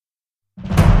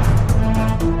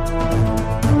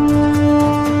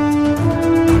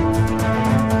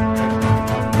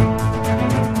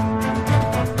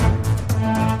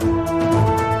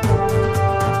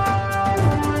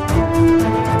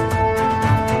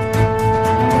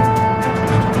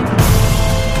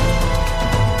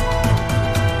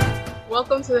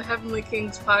Welcome to the Heavenly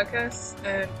Kings podcast,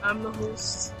 and I'm the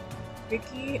host,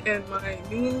 Vicky, and my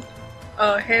new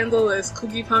handle is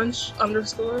CookiePunch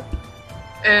 _,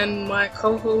 and my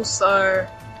co-hosts are...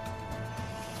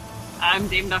 I'm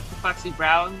Dame Dr. Foxy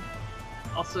Brown,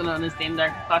 also known as Dame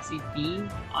Dr. Foxy B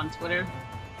on Twitter.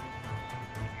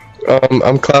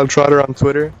 I'm Cloud Trotter on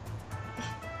Twitter.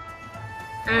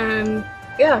 And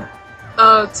yeah,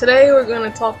 today we're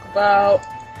going to talk about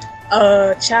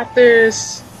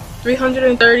chapters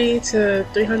 330 to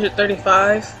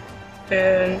 335,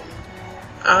 and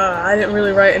I didn't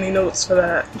really write any notes for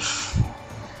that.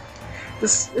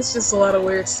 It's just a lot of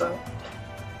weird stuff.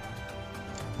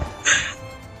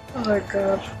 Oh my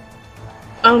god.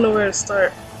 I don't know where to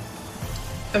start.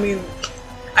 I mean,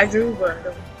 I do, but I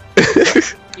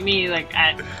don't. You mean like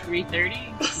at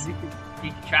 3:30? You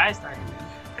could try starting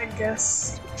then. I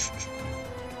guess.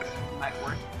 It might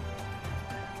work.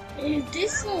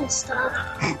 This won't stop.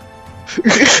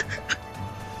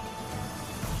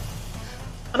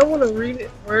 I don't want to read it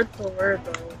word for word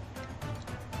though.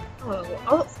 I don't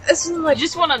know. It's just like I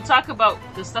just want to talk about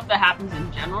the stuff that happens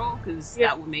in general, because Yeah.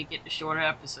 that would make it a shorter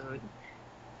episode.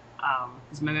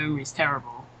 Because my memory's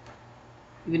terrible.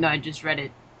 Even though I just read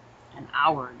it an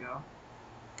hour ago.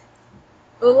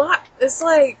 a lot. It's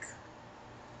like,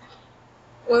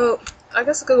 well, I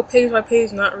guess I could go page by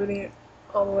page, not reading it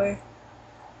all the way.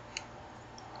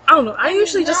 I don't know. I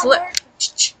usually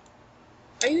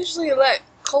let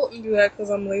Colton do that because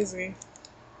I'm lazy.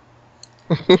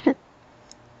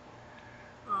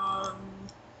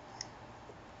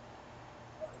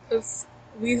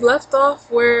 We left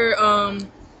off where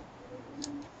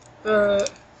the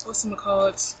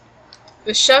whatchamacallit,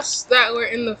 the chefs that were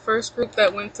in the first group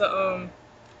that went to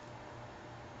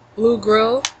Blue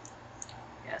Grill,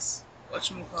 Yes.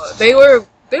 whatchamacallit, they were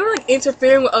like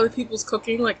interfering with other people's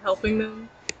cooking, like helping them.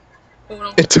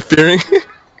 Interfering?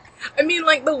 I mean,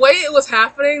 like the way it was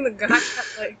happening, the guy had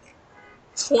like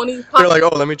 20 pots. They're like,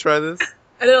 oh, let me try this.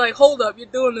 And they're like, hold up, you're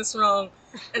doing this wrong.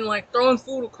 And like throwing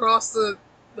food across the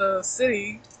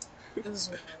city.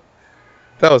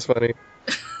 That was funny.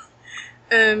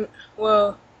 And,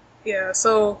 well, yeah,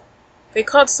 so they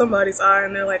caught somebody's eye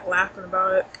and they're like laughing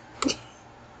about it.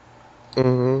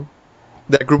 Mm-hmm.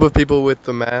 That group of people with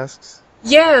the masks.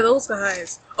 Yeah, those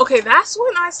guys. Okay, that's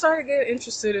when I started getting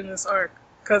interested in this arc.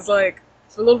 Because, like,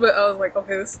 for a little bit I was like,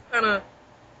 okay, this is kind of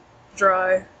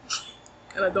dry.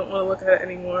 And I don't want to look at it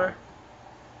anymore.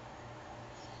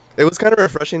 It was kind of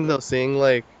refreshing though, seeing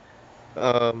like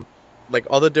all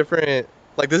the different,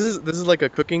 like this is like a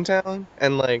cooking town,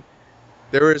 and like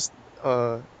there's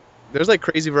like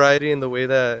crazy variety in the way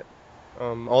that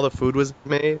all the food was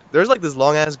made. There's like this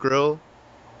long ass grill.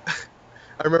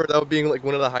 I remember that being like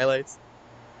one of the highlights.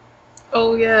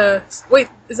 Oh, yeah. Wait,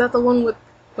 is that the one with...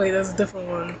 Wait, there's a different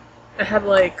one. It had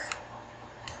like...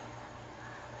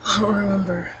 I don't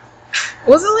remember.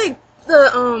 Was it like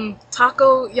the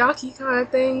takoyaki kind of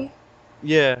thing?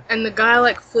 Yeah. And the guy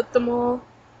like flipped them all?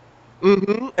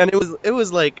 Mm-hmm. And it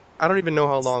was like, I don't even know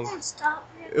how long. Won't stop.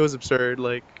 It was absurd.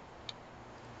 Like,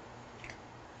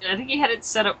 I think he had it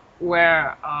set up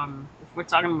where, if we're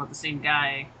talking about the same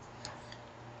guy,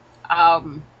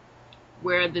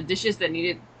 where the dishes that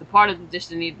needed, the part of the dish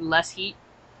that needed less heat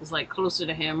was like closer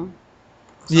to him.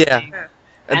 or Yeah. something. Yeah.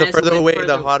 and And the as it further went away, further-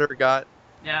 the hotter it got.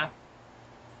 Yeah.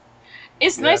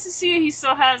 It's Yeah. nice to see he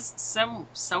still has some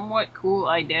somewhat cool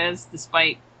ideas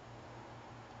despite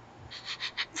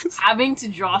having to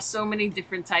draw so many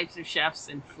different types of chefs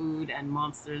and food and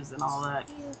monsters and all that.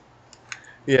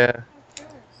 Yeah.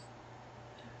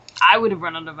 I would have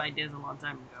run out of ideas a long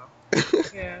time ago.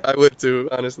 Yeah. I would too,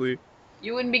 honestly.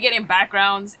 You wouldn't be getting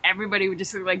backgrounds. Everybody would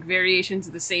just look like variations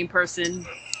of the same person.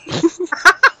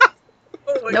 Oh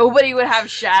my Nobody would have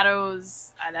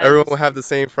shadows. Everyone will have the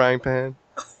same frying pan.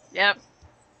 Yep.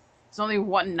 There's only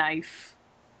one knife.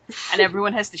 And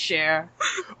everyone has to share.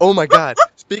 Oh my god.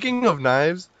 Speaking of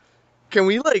knives, can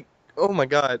we like, oh my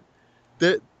god.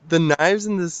 The knives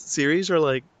in this series are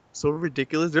like so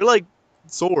ridiculous. They're like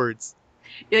swords.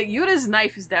 Yeah, Yuda's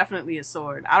knife is definitely a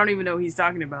sword. I don't even know what he's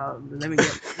talking about. Let me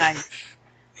get a knife.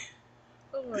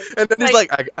 Oh my And then he's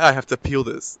like, I have to peel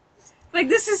this. Like,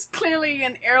 this is clearly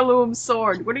an heirloom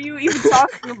sword. What are you even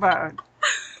talking about?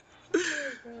 god.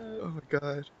 Oh my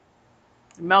god.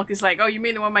 Milk is like, oh, you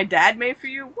mean the one my dad made for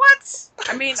you? What?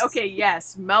 I mean, okay,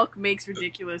 yes, Milk makes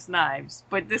ridiculous knives,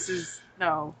 but this is,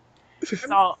 no. It's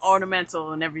all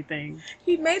ornamental and everything.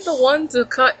 He made the one to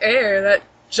cut air, that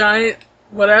giant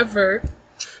whatever.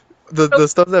 The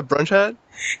stuff that Brunch had?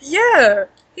 Yeah,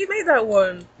 he made that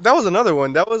one. That was another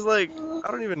one. That was like,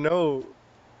 I don't even know.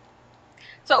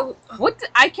 So,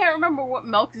 I can't remember what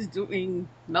Milk is doing,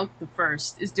 Milk the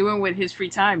First, is doing with his free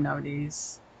time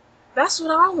nowadays. That's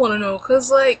what I want to know, cause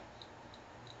like,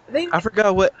 I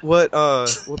forgot what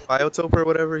biotope or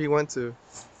whatever he went to.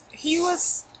 he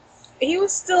was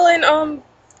still in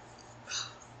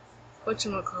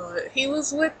whatchamacallit. He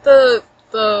was with the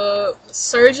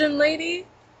surgeon lady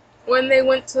when they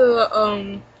went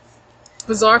to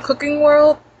Bizarre Cooking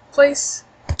World place.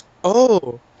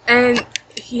 Oh. And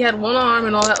he had one arm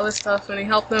and all that other stuff, and he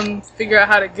helped them figure out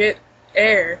how to get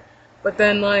air. But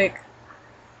then, like,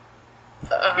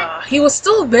 he was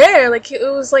still there. Like, it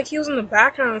was like he was in the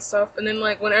background and stuff. And then,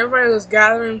 like, when everybody was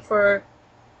gathering for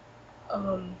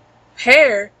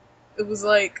hair, it was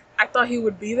like, I thought he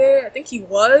would be there. I think he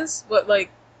was, but, like,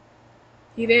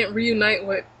 he didn't reunite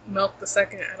with Milk the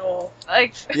Second at all.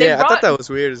 Like, yeah, I thought that was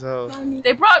weird as hell.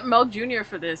 They brought Milk Jr.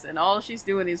 for this, and all she's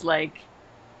doing is, like,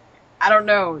 I don't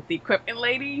know, the equipment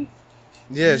lady?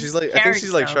 Yeah, she's like, I think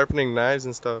she's like sharpening knives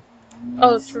and stuff.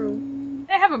 Oh, true.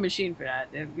 They have a machine for that.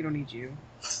 We don't need you.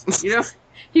 You know,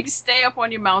 you can stay up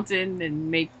on your mountain and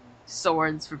make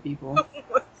swords for people.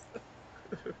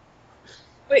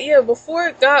 But yeah, before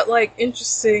it got, like,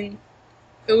 interesting,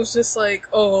 it was just like,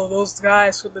 oh, those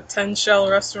guys with the 10-shell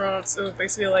restaurants. It was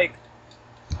basically like,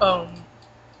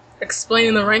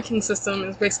 explaining the ranking system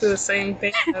is basically the same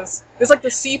thing as, it's like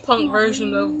the C-Punk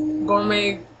version of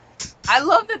gourmet. I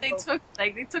love that they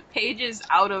took pages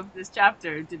out of this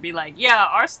chapter to be like,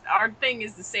 yeah, our thing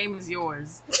is the same as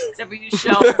yours, except we use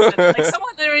shells. Like,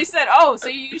 someone literally said, oh, so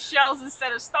you use shells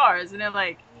instead of stars, and they're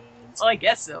like, well, I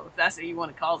guess so, if that's what you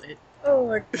want to call it. Oh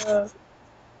my god.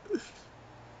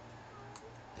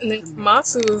 And then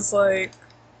Komatsu is like,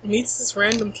 meets this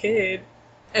random kid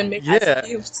and makes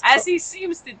as he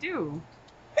seems to do.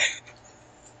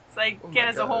 It's like, kid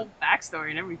has a whole backstory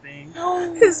and everything.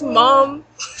 His mom.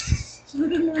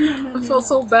 I felt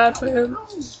so bad for him.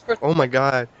 Oh my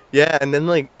god. Yeah, and then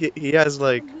like he has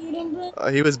like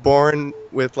he was born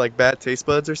with like bad taste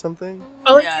buds or something.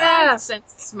 Oh yeah,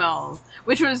 sense of smell,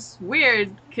 which was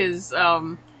weird because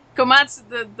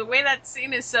Komatsu, the way that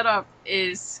scene is set up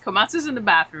is Komatsu's in the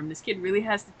bathroom. This kid really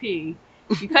has to pee.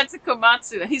 You cut to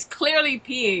Komatsu, and he's clearly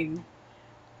peeing,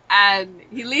 and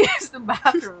he leaves the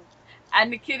bathroom,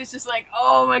 and the kid is just like,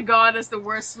 "Oh my god, that's the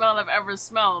worst smell I've ever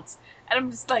smelled." And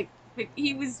I'm just like,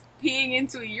 he was peeing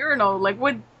into a urinal. Like,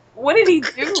 what did he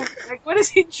do? Like, what does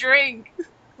he drink?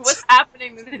 What's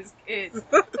happening to this kid?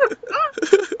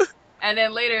 And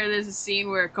then later, there's a scene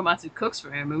where Komatsu cooks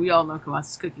for him, and we all know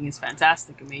Komatsu's cooking is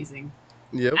fantastic, amazing.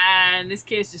 Yep. And this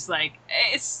kid's just like,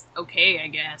 it's okay, I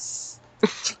guess.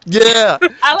 Yeah,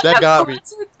 I like that got me.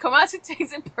 Komatsu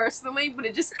takes it personally, but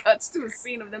it just cuts to a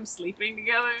scene of them sleeping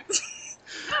together.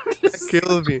 That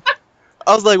killed me.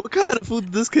 I was like, what kind of food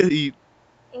did this kid eat?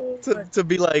 To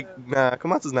be like, nah,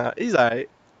 Komatsu's not. He's alright.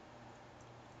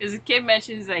 Because the kid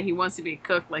mentions that he wants to be a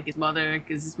cook like his mother,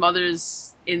 because his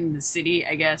mother's in the city,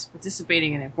 I guess,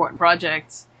 participating in an important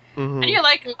project. Mm-hmm. And you're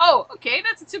like, oh, okay,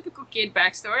 that's a typical kid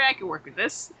backstory. I can work with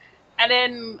this. And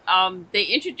then they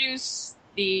introduce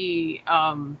the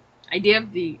idea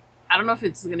of the, I don't know if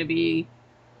it's going to be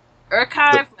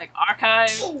archive, like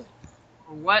archive, or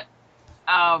what.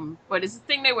 But it's the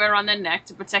thing they wear on their neck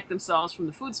to protect themselves from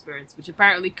the food spirits, which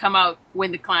apparently come out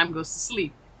when the clam goes to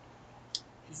sleep.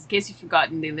 In case you've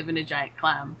forgotten, they live in a giant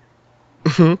clam.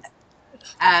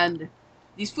 And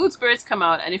these food spirits come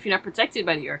out, and if you're not protected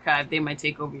by the archive, they might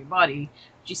take over your body.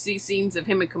 But you see scenes of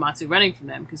him and Komatsu running from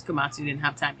them, because Komatsu didn't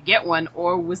have time to get one,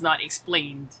 or was not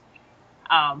explained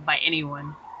by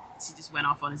anyone. So he just went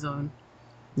off on his own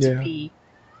to pee.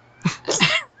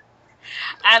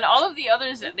 And all of the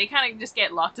others, they kind of just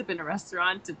get locked up in a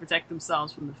restaurant to protect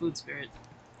themselves from the food spirit.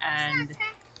 And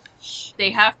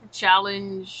they have to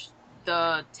challenge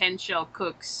the 10-shell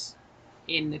cooks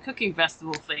in the cooking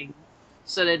festival thing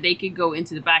so that they could go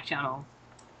into the back channel.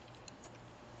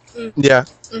 Yeah.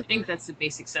 I think that's the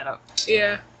basic setup.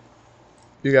 Yeah.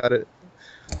 You got it.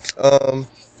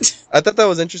 I thought that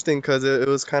was interesting because it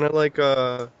was kind of like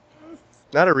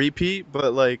not a repeat,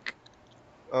 but like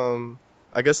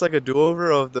I guess like a do-over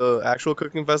of the actual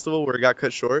cooking festival where it got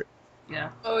cut short. Yeah.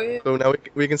 Oh yeah. So now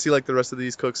we can see like the rest of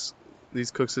these cooks'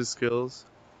 skills.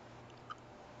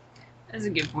 That's a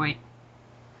good point.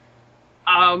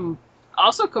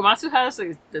 Also, Komatsu has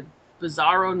like the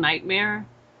Bizarro Nightmare,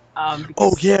 Oh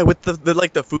Because yeah, with the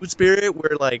like the food spirit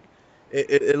where like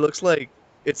it looks like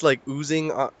it's like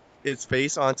oozing its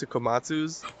face onto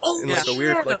Komatsu's Oh in yeah, like a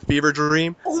weird yeah. like fever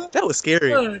dream. Oh That was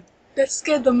scary. my god. That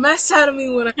scared the mess out of me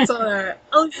when I saw that.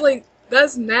 I was like,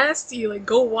 that's nasty. Like,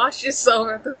 go wash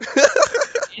yourself.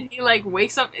 and he like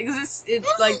wakes up. It's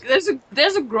like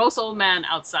there's a gross old man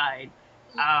outside,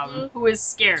 who is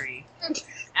scary,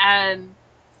 and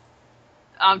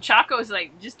Chaco's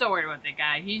like, just don't worry about that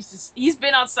guy. He's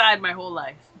been outside my whole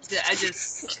life. I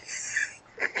just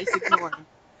ignore him.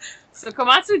 So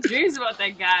Komatsu dreams about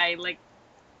that guy like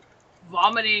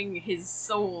vomiting his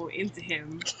soul into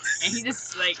him, and he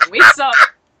just like wakes up,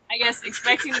 I guess,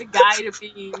 expecting the guy to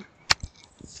be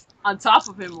on top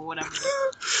of him or whatever.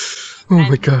 Oh my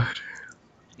And god.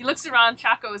 he looks around,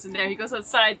 Chaco isn't there. He goes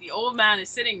outside, the old man is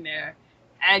sitting there,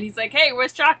 and he's like, "Hey,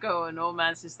 where's Chaco?" And the old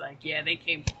man's just like, "Yeah, they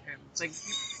came for him." It's like,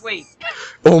 wait,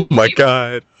 Oh my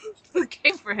god. who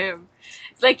came for him?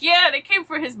 It's like, yeah, they came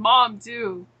for his mom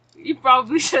too. You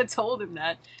probably should have told him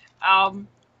that.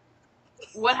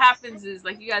 What happens is,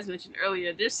 like you guys mentioned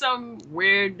earlier, there's some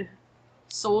weird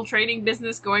soul trading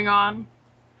business going on,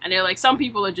 and they're like, some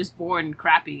people are just born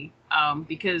crappy,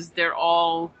 because they're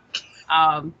all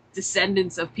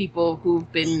descendants of people who've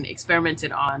been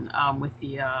experimented on, with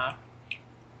the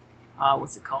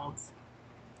what's it called?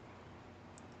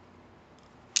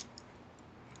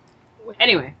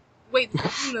 Anyway, Wait, the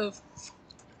kind of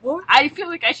what? I feel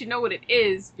like I should know what it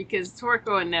is because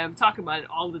Toriko and them talk about it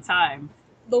all the time.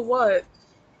 The what?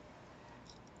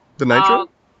 The nitro?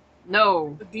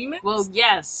 No. The demons? Well,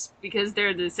 yes, because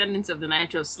they're the descendants of the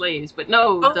Nitro slaves, but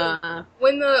no, Oh.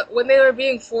 When they were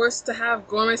being forced to have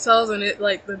gourmet cells and it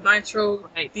like the nitro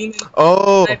right. demon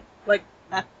Oh, like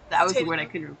That was the word I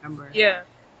couldn't remember. yeah.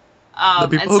 the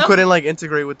people and who some, couldn't like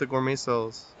integrate with the gourmet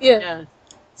cells. Yeah. yeah,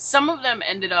 some of them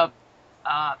ended up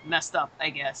messed up,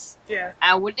 I guess. Yeah.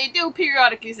 And what they do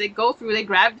periodically is they go through, they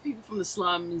grab the people from the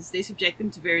slums, they subject them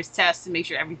to various tests to make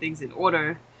sure everything's in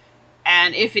order.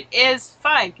 And if it is,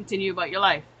 fine, continue about your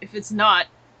life. If it's not,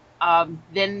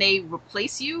 then they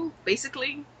replace you,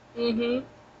 basically,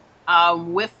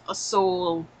 with a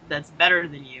soul that's better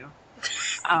than you.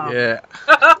 Yeah.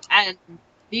 And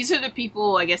these are the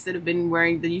people, I guess, that have been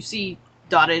wearing, that you see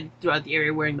dotted throughout the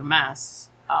area wearing the masks.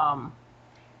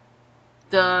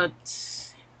 The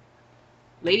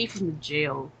lady from the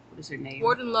jail, what is her name?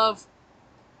 Warden Love.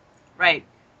 Right.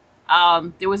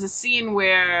 There was a scene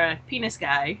where Penis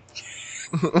Guy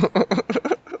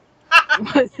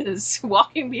was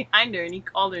walking behind her and he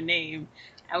called her name.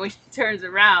 And when she turns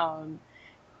around,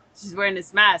 she's wearing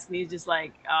this mask and he's just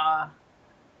like,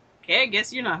 okay, I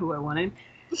guess you're not who I wanted.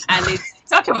 And they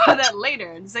talk about that later.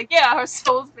 And it's like, yeah, her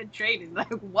soul's been traded. Like,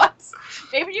 what?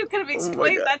 Maybe you could have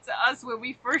explained that to us when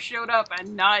we first showed up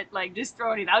and not, like, just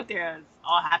throwing it out there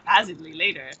all haphazardly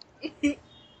later.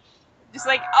 Just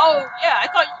like, oh, yeah, I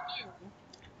thought you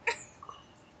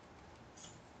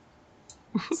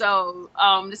knew. So,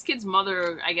 this kid's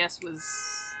mother, I guess, was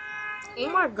Oh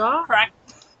my god.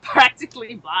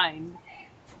 practically blind.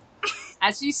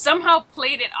 And she somehow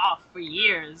played it off for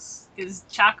years. Because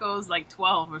Chaco's like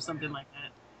 12 or something like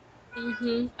that.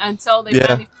 Until they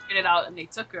finally figured it out and they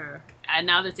took her. And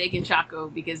now they're taking Chaco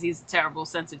because he's a terrible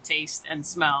sense of taste and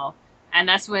smell. And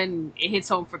that's when it hits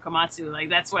home for Komatsu. Like,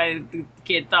 that's why the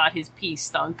kid thought his pee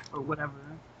stunk or whatever.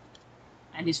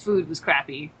 And his food was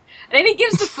crappy. And then he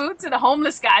gives the food to the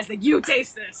homeless guys. Like, you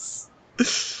taste this.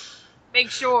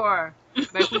 Make sure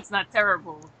my food's not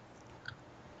terrible.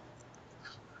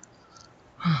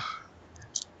 Oh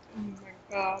my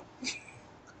god.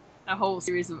 A whole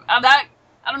series of that.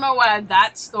 I don't know why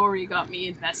that story got me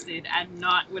invested and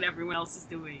not what everyone else is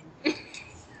doing.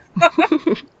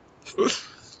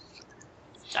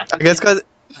 I guess because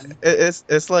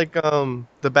it's like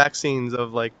the back scenes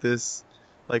of like this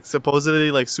like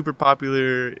supposedly like super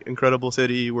popular incredible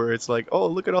city where it's like, oh,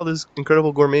 look at all this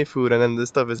incredible gourmet food, and then this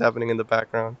stuff is happening in the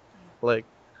background, like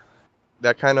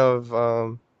that kind of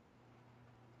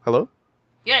hello.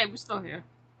 Yeah, we're still here.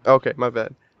 Okay, my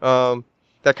bad.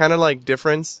 That kind of like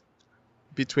difference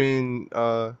between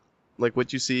like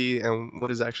what you see and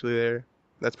what is actually there.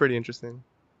 That's pretty interesting.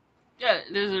 Yeah,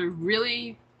 there's a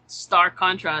really stark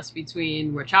contrast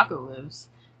between where Chaco lives,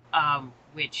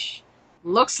 which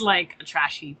looks like a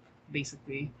trash heap,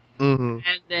 basically, and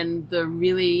then the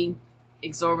really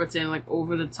exorbitant, like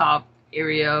over the top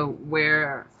area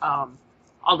where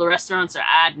all the restaurants are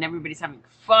at and everybody's having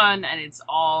fun, and it's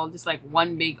all just like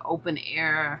one big open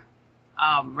air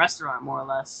restaurant, more or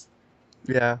less.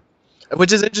 Yeah,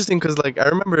 which is interesting because like I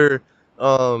remember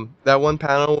that one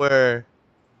panel where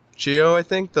Chio, I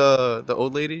think the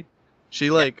old lady,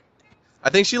 she like I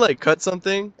think she like cut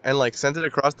something and like sent it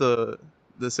across the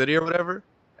city or whatever.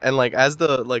 And like as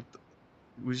the like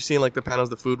we've seen like the panels,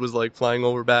 the food was like flying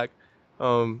over back.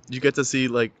 You get to see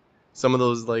like some of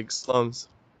those like slums.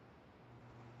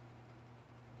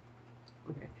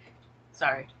 Okay.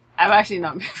 Sorry. I've actually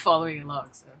not been following along,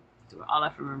 so do all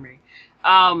that from memory.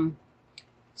 Um,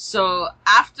 so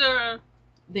after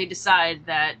they decide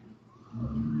that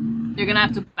they're gonna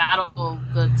have to battle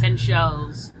the 10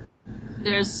 shells,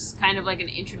 there's kind of like an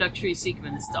introductory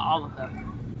sequence to all of them.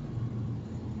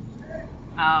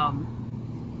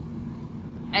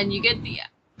 And you get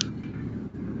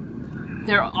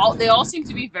they all seem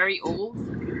to be very old.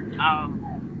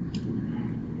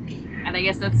 And I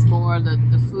guess that's more the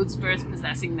food spirits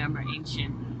possessing them are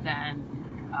ancient than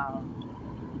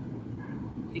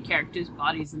the characters'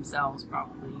 bodies themselves,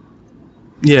 probably.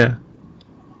 Yeah.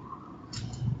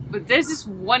 But there's this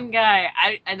one guy,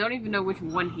 I don't even know which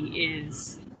one he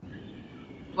is,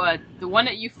 but the one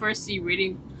that you first see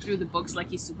reading through the books like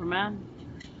he's Superman.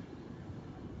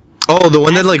 Oh, the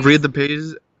one that like read the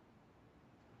pages.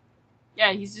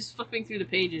 Yeah, he's just flipping through the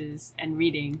pages and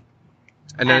reading.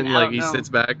 And then like he sits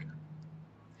back.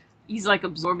 He's like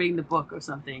absorbing the book or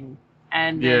something.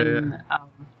 And then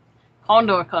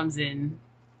Condor comes in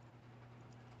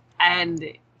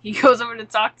and he goes over to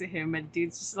talk to him and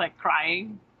dude's just like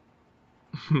crying.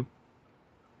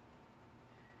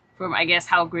 From I guess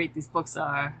how great these books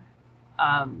are.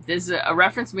 There's a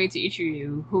reference made to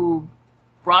Ichiryu who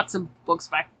brought some books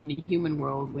back from the human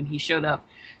world when he showed up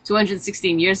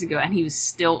 216 years ago and he was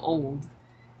still old.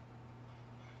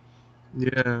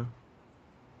 Yeah.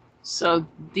 So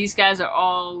these guys are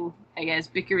all, I guess,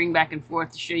 bickering back and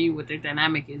forth to show you what their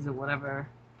dynamic is or whatever.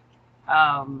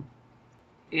 I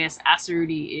guess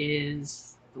Asaruti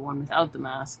is the one without the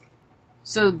mask.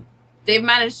 So they've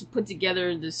managed to put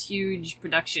together this huge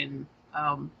production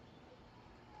of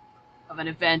an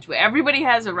event where everybody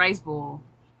has a rice bowl.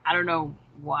 I don't know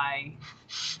why.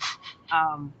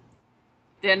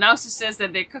 The announcer says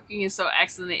that their cooking is so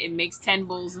excellent it makes 10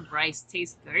 bowls of rice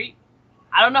taste great.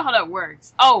 I don't know how that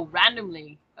works. Oh,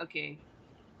 randomly. Okay.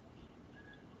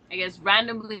 I guess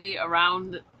randomly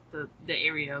around the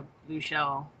area,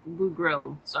 Blue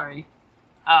Grill, sorry.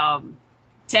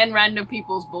 10 random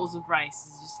people's bowls of rice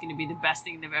is just going to be the best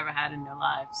thing they've ever had in their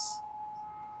lives.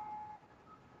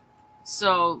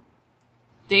 So,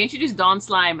 they introduced Don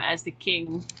Slime as the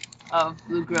king of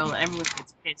Blue Grill. Everyone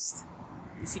gets pissed.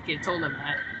 The CK told them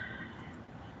that.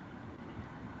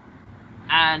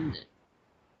 And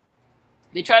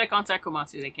they try to contact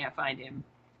Komatsu, they can't find him.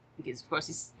 Because, of course,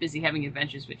 he's busy having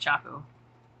adventures with Chaco.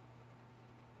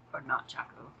 Or not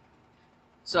Chaco.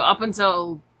 So up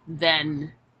until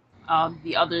then,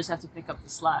 the others have to pick up the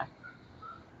slack.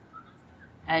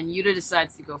 And Yuta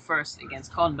decides to go first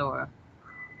against Condor.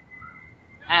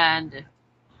 And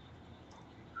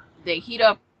they heat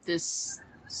up this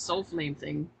soul flame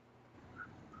thing.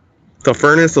 The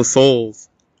furnace of souls.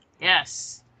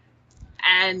 Yes.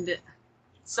 And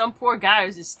some poor guy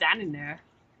was just standing there.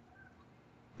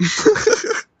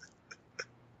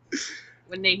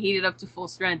 When they heat it up to full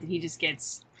strength, and he just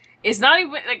gets... It's not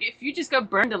even... Like, if you just got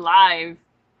burned alive,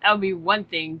 that would be one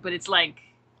thing. But it's like...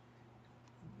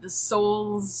 The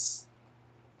souls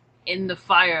in the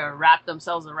fire wrap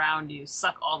themselves around you,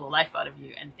 suck all the life out of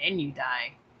you, and then you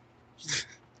die. Which is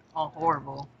all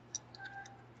horrible.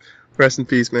 Rest in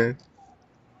peace, man.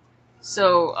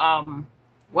 So,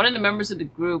 one of the members of the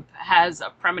group has a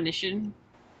premonition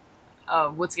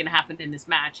of what's going to happen in this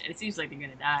match, and it seems like they're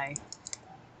going to die.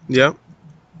 Yep.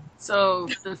 So,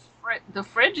 the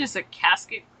fridge is a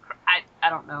casket. I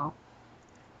don't know.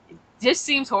 It just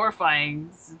seems horrifying.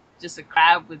 It's just a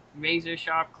crab with razor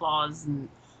sharp claws and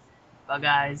bug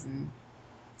eyes and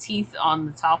teeth on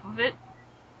the top of it.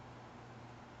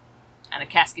 And a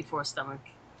casket for a stomach.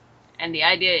 And the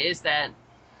idea is that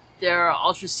there are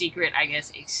ultra secret, I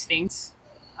guess, extinct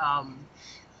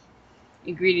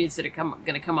ingredients that are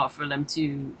going to come out for them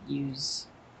to use.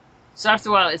 So after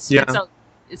a while, it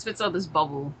spits out this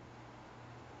bubble,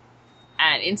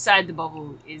 and inside the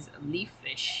bubble is a leaf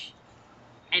fish.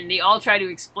 And they all try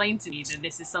to explain to me that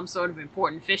this is some sort of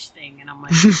important fish thing, and I'm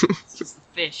like, it's just a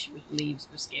fish with leaves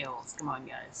for scales. Come on,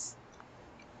 guys.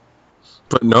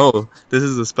 But no, this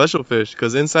is a special fish,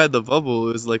 because inside the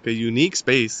bubble is like a unique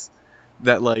space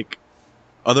that like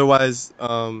otherwise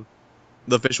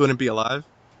the fish wouldn't be alive.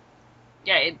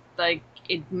 Yeah,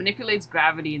 it manipulates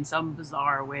gravity in some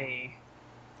bizarre way.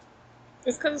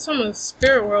 It's because it's from the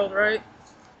spirit world, right?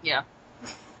 Yeah.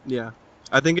 Yeah,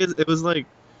 I think it was like,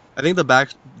 I think the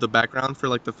background for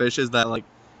like the fish is that like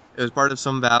it was part of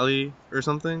some valley or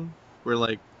something where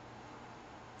like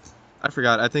I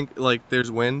forgot. I think like there's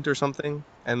wind or something,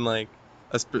 and like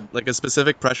like a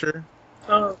specific pressure.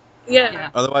 Oh, yeah. Yeah.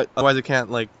 Otherwise it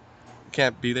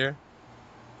can't be there.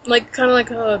 Like, kind of like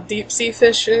how a deep sea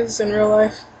fish is in real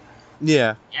life.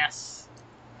 Yeah, Yes.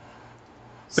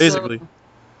 So basically.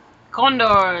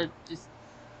 Condor just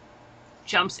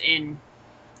jumps in,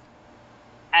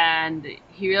 and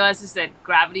he realizes that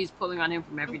gravity is pulling on him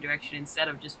from every direction instead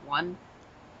of just one.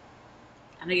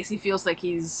 And I guess he feels like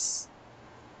he's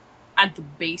at the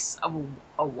base of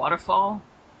a waterfall.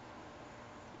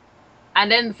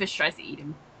 And then the fish tries to eat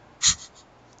him.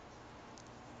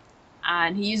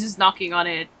 And he uses knocking on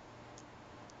it.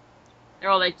 They're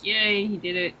all like, yay, he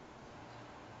did it.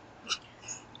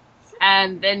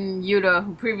 And then Yuta,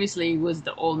 who previously was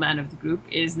the old man of the group,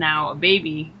 is now a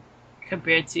baby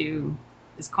compared to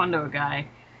this Condor guy.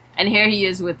 And here he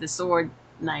is with the sword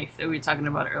knife that we were talking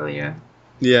about earlier.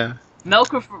 Yeah.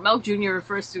 Milk Jr.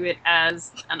 refers to it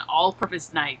as an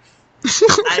all-purpose knife.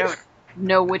 I don't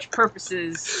know which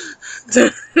purposes.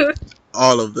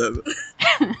 All of them.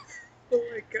 Oh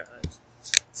my god.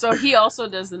 So he also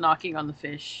does the knocking on the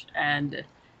fish, and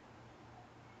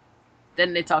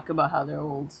then they talk about how they're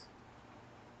old.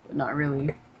 But not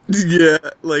really. Yeah,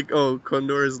 like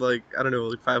Condor is like I don't know,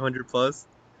 like 500 plus,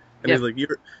 and Yep. he's like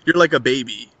you're like a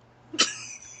baby.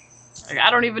 Like, I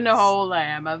don't even know how old I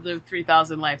am. I've lived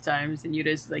 3,000 lifetimes, and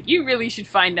Yuta's like, you really should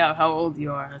find out how old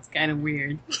you are. That's kind of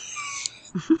weird.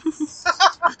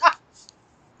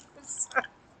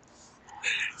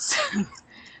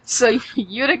 So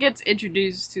Yuta gets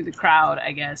introduced to the crowd,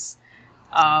 I guess,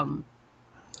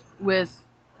 with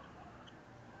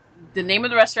the name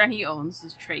of the restaurant he owns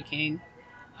is Trey King,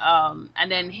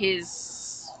 and then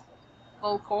his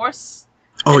full course.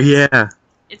 Oh yeah.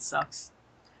 It sucks.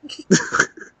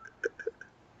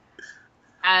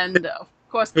 And of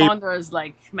course, Hey. Condor is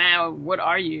like, man, what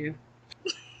are you?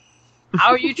 How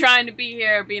are you trying to be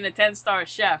here being a 10-star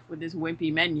chef with this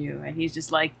wimpy menu? And he's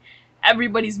just like,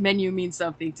 everybody's menu means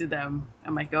something to them.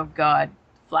 I'm like, oh god,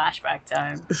 flashback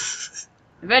time.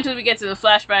 Eventually we get to the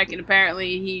flashback, and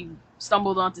apparently he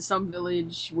stumbled onto some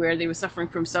village where they were suffering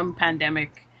from some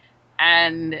pandemic.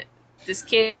 And this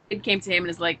kid came to him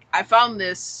and is like, I found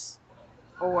this.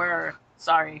 Or,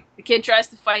 sorry, the kid tries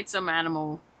to fight some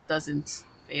animal, doesn't,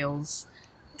 fails.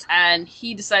 And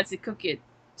he decides to cook it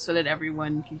so that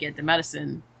everyone can get the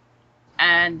medicine.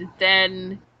 And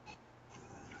then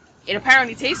it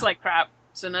apparently tastes like crap,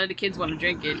 so none of the kids want to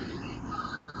drink it.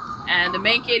 And the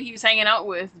main kid he was hanging out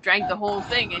with drank the whole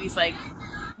thing, and he's like,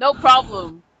 no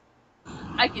problem.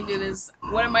 I can do this.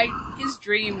 His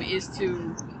dream is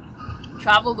to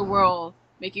travel the world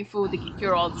making food that can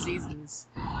cure all diseases.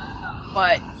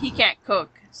 But he can't cook,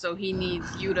 so he needs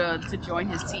Yuta to join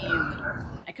his team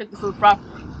and cook the food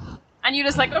properly. And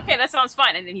Yuta's like, okay, that sounds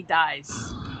fine, and then he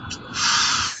dies.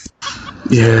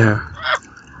 Yeah.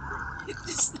 He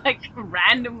just like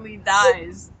randomly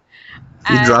dies.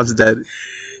 He And drops dead.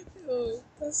 Oh,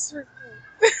 that's so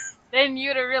then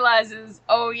Yuta realizes,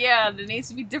 oh yeah, there needs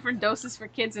to be different doses for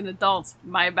kids and adults.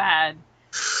 My bad.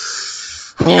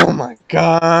 Oh my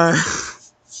god.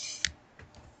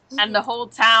 And the whole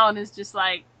town is just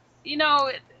like,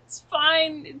 it's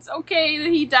fine. It's okay that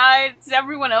he died.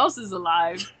 Everyone else is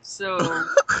alive. So,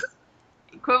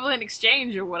 equivalent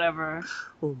exchange or whatever.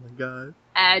 Oh my god.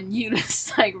 And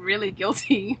Yuta's like really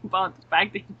guilty about the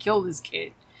fact that he killed his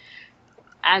kid.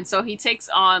 And so he takes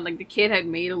on, like, the kid had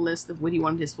made a list of what he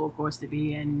wanted his full course to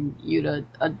be, and Yuta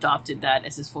adopted that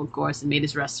as his full course and made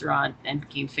his restaurant and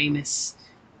became famous.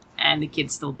 And the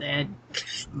kid's still dead.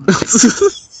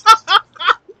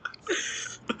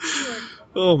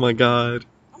 Oh my god.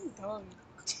 I'm done.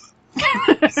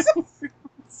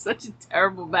 Such a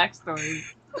terrible backstory.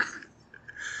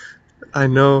 I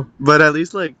know, but at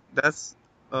least like that's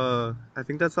I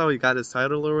think that's how he got his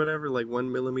title or whatever, like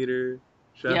 1 millimeter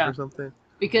chef Yeah. or something.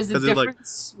 Because the 'Cause it's like-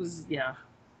 difference was, yeah.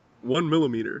 1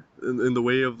 millimeter in the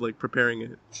way of like preparing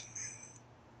it.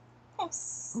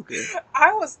 Okay.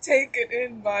 I was taken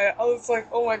in by it. I was like,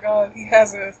 oh my god, he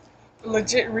has a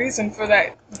legit reason for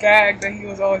that gag that he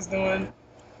was always doing.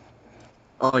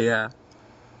 Oh yeah.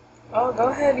 Oh, go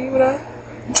ahead, Yuta.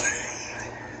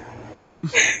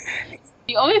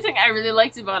 The only thing I really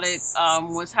liked about it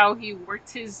was how he worked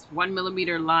his 1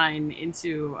 millimeter line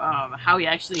into how he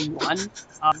actually won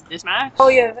this match. Oh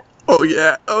yeah. Oh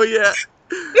yeah. Oh yeah.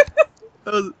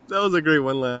 that was a great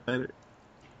one-liner.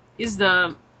 Is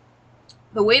the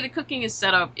way the cooking is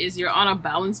set up is you're on a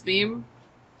balance beam,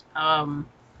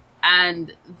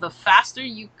 and the faster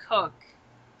you cook,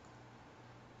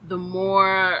 the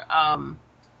more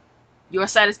your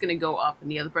side is going to go up and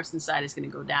the other person's side is going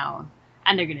to go down,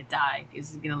 and they're going to die because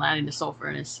it's going to land in the soul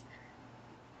furnace.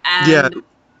 Yeah. And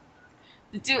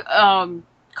the two,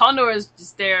 Condor is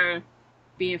just there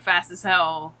being fast as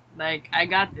hell. Like, I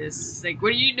got this. Like, what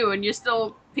are you doing? You're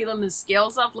still peeling the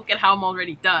scales off? Look at how I'm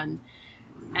already done.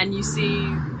 And you see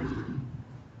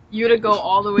Yuta go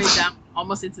all the way down,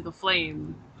 almost into the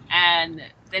flame. And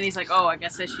then he's like, oh, I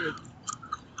guess I should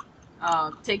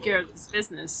take care of this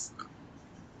business.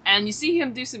 And you see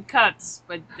him do some cuts,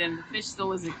 but then the fish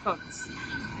still isn't cooked.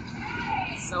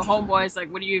 So homeboy's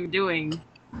like, what are you even doing?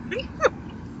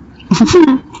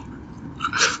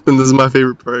 And this is my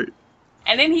favorite part.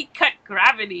 And then he cut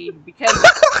gravity because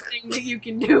that's the thing that you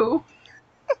can do.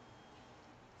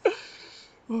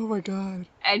 Oh my god.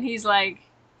 And he's like,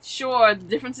 sure, the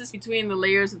differences between the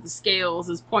layers of the scales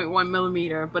is 0.1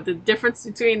 millimeter, but the difference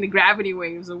between the gravity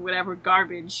waves or whatever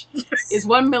garbage is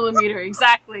 1 millimeter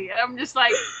exactly. And I'm just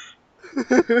like,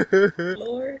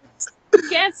 Lord. you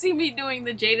can't see me doing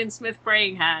the Jaden Smith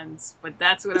praying hands, but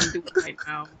that's what I'm doing right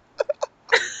now.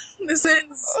 This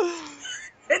is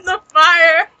in the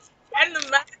fire and the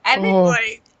man And Oh.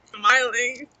 like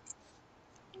smiling.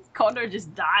 Condor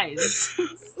just dies.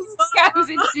 This guy was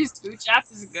introduced 2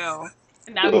 chapters ago,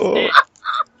 and now he's Oh. dead.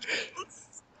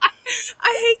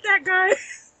 I hate that guy.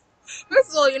 First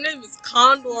of all, your name is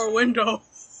Condor Window.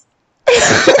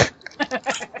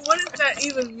 What does that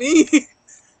even mean?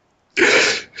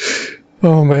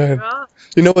 Oh man. God.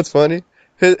 You know what's funny?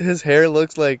 His hair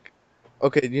looks like,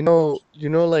 okay, you know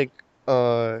like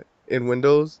in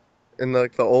Windows, in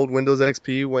like the old Windows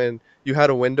XP, when you had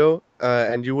a window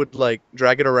and you would like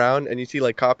drag it around and you see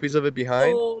like copies of it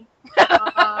behind. Oh,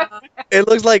 It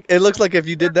looks like if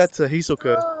you did that to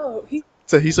Hisoka, oh,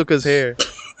 to Hisoka's hair.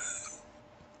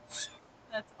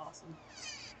 That's awesome.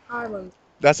 Harlem.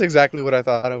 That's exactly what I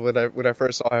thought of when I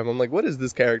first saw him. I'm like, what is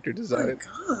this character Oh my design?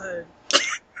 god.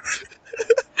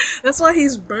 That's why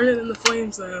he's burning in the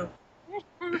flames now.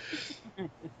 Oh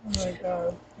my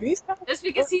god. These guys- Just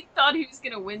because he thought he was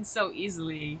gonna win so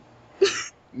easily.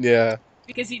 Yeah.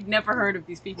 Because he'd never heard of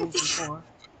these people before.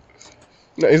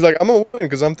 No, he's like, I'm gonna win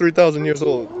because I'm 3,000 years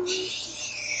old.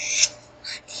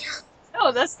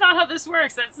 No, that's not how this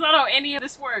works. That's not how any of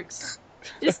this works.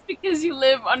 Just because you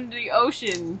live under the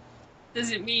ocean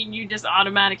doesn't mean you just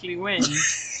automatically win.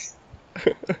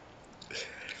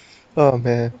 Oh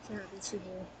man. I can't, these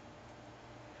people.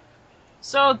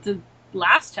 So the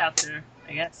last chapter,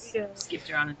 I guess, Yeah.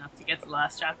 skipped around enough to get to the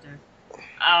last chapter.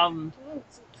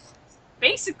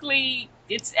 Basically,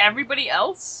 it's everybody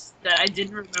else that I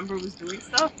didn't remember was doing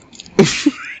stuff.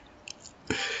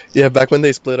 Yeah, back when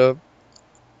they split up.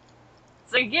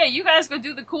 It's like, yeah, you guys go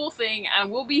do the cool thing,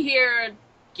 and we'll be here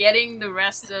getting the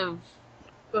rest of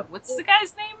what's the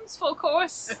guy's name? It's full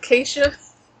course. Acacia?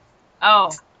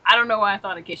 Oh, I don't know why I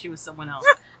thought Acacia was someone else.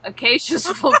 Acacia's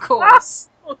full course.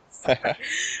 Okay,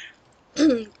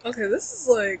 this is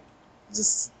like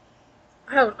just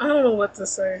I don't know what to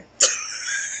say.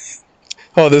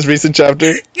 Oh, this recent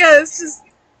chapter. Yeah, it's just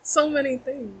so many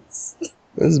things.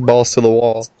 This is balls to the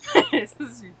wall. This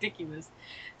is ridiculous.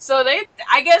 So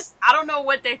I guess, I don't know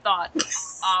what they thought.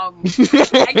 I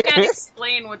can't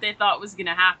explain what they thought was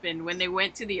gonna happen when they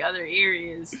went to the other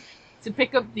areas to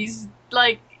pick up these,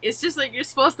 like, it's just like you're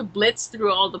supposed to blitz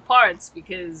through all the parts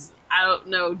because, I don't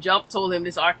know, Jump told him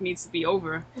this arc needs to be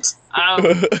over.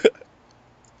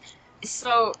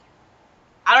 So,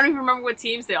 I don't even remember what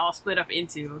teams they all split up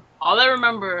into. All I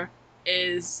remember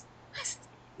is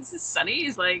this Sunny?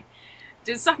 He's like,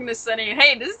 just talking to Sunny,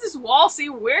 hey, does this wall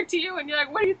seem weird to you? And you're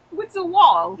like, what's a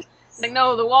wall? It's like,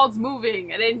 no, the wall's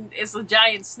moving, and then it's a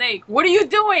giant snake. What are you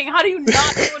doing? How do you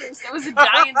not notice there was a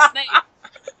giant snake?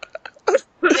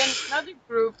 Then another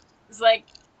group is like,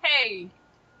 hey,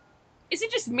 is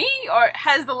it just me, or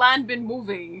has the land been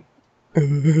moving?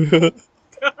 And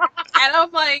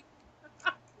I'm like,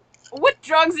 what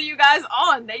drugs are you guys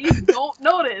on that you don't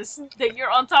notice that you're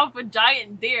on top of a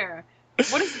giant deer?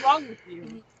 What is wrong with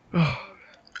you?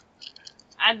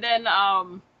 And then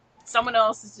someone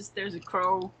else is just, there's a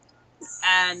crow,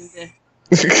 and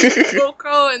Little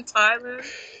Crow in Thailand.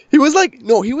 He was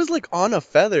like on a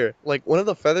feather, like one of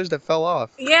the feathers that fell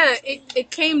off. Yeah,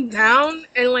 it came down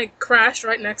and like crashed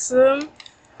right next to them.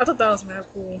 I thought that was mad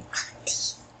cool.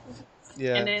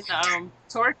 Yeah. and then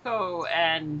Toriko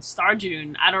and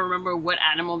Starjune, I don't remember what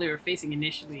animal they were facing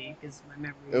initially because my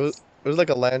memory It was like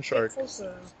a land shark.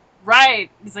 right.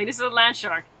 He's like, this is a land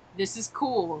shark. This is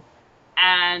cool.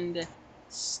 And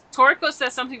Toriko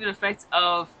says something to the effect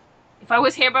of, if I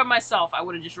was here by myself, I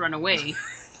would have just run away.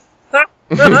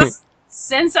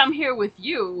 Since I'm here with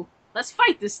you, let's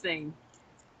fight this thing.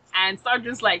 And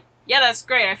Starjune's like, yeah, that's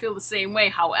great. I feel the same way.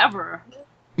 However,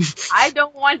 I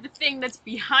don't want the thing that's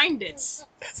behind it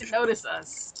to notice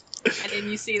us. And then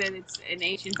you see that it's an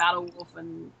ancient battle wolf,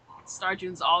 and Star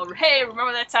June's all, hey,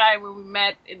 remember that time when we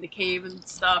met in the cave and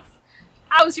stuff?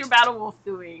 How's your battle wolf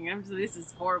doing? And I'm just, this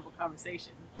is horrible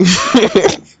conversation.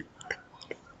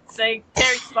 Saying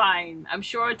Terry's fine. I'm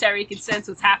sure Terry can sense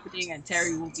what's happening, and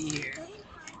Terry will be here.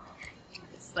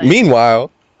 Like,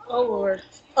 Meanwhile, Oh lord.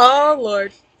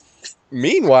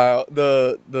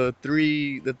 the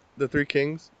three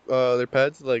kings, their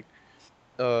pets, like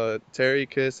Terry,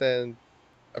 Kiss, and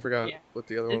I forgot Yeah. what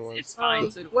the other one was. It's fine.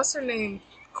 What's her name?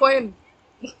 Quinn.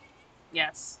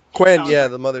 Yes. Quinn, yeah,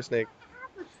 the mother snake.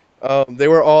 They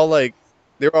were all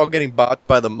getting bought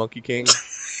by the Monkey King.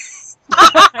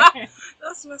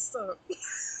 That's messed up.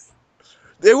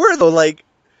 They were though, like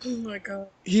Oh my god.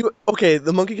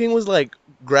 the Monkey King was like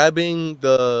grabbing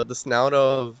the snout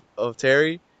of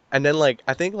Terry, and then like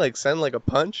I think like send like a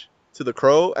punch to the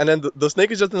crow, and then the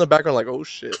snake is just in the background like, oh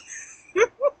shit.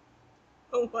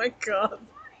 Oh my god.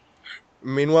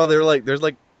 Meanwhile, they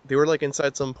were like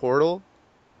inside some portal,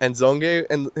 and Zonge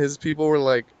and his people were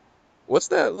like, what's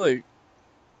that like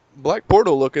black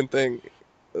portal looking thing?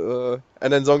 And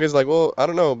then Zonge's like, well, I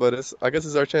don't know, but I guess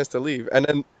it's our chance to leave. And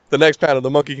then the next panel, the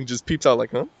Monkey King just peeps out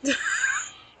like, huh?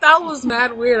 That was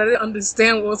mad weird. I didn't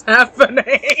understand what was happening.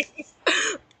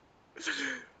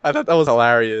 I thought that was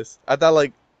hilarious. I thought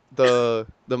like the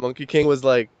Monkey King was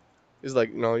like,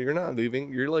 no, you're not leaving.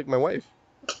 You're like my wife.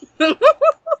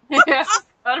 Yeah, I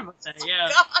forgot about that, yeah.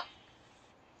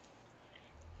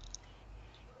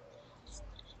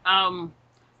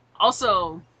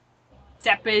 Also,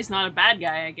 Teppei's not a bad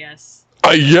guy, I guess.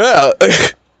 Yeah.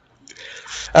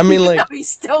 I mean, like, No, he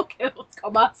still killed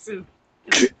Komatsu.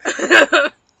 I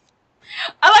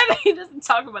like that he doesn't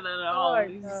talk about that at all. my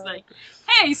He's just God. like,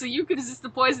 hey, so you could resist the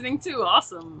poisoning too,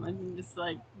 awesome. And just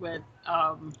like, but,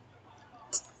 you're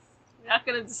not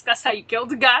gonna discuss how you killed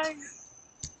the guy?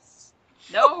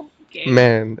 No? Okay.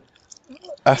 man,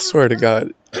 I swear to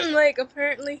God. Like,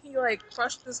 apparently he, like,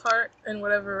 crushed his heart and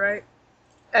whatever, right?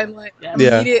 And, like, Yeah.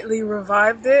 Yeah. immediately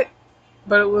revived it,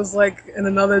 but it was, like, in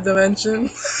another dimension.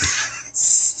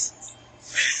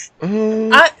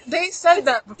 They said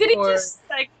that before.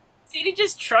 Did he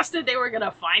just trust that they were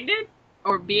gonna find it?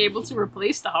 Or be able to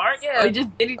replace the heart? Yeah. Or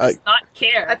did he just not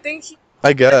care? I think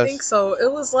I guess. I think so. It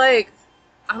was like,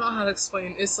 I don't know how to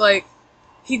explain. It's like,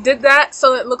 he did that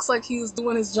so it looks like he was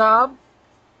doing his job.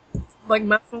 Like,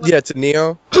 messing with Yeah, to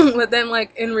Neo. But then,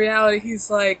 like, in reality, he's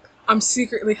like, I'm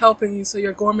secretly helping you so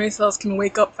your gourmet cells can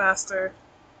wake up faster.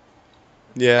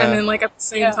 Yeah. And then, like, at the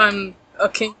same Yeah. time, a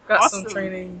king got some Awesome.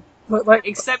 training. But, like,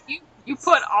 Except you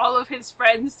put all of his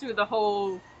friends through the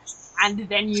whole and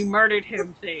then you murdered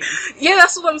him thing. yeah,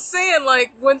 that's what I'm saying.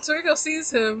 Like, when Toriko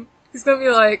sees him, he's gonna be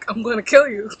like, I'm gonna kill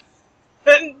you.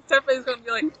 And Teppei's gonna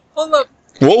be like, hold up.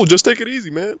 Whoa, just take it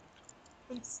easy, man.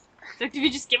 So if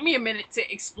you just give me a minute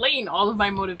to explain all of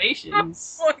my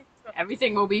motivations, Oh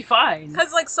everything will be fine.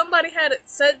 Because, like, somebody had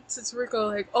said to Toriko,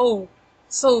 like, oh,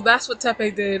 so that's what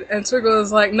Teppei did. And Toriko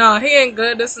was like, nah, he ain't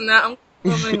good, this and that. I'm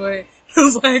gonna kill him anyway. I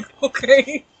was like,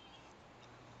 okay.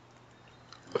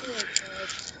 Oh, my God.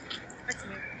 I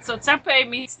can't. So Teppei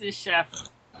meets this chef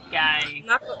guy,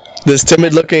 This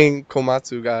timid-looking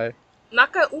Komatsu guy.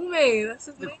 Nakaume, that's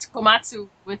his the name. Komatsu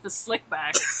with the slick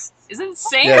back. Is it the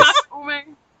same Yes. Nakaume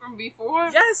from before?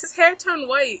 Yes, his hair turned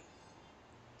white.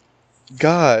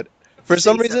 God. For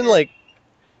some Face of reason, it. like,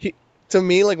 to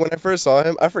me, like, when I first saw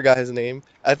him, I forgot his name.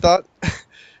 I thought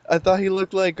he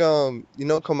looked like,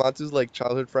 Komatsu's, like,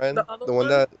 childhood friend. The other one one?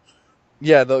 that,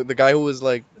 yeah, the guy who was,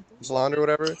 like, blonde or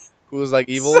whatever, who was, like,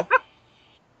 evil.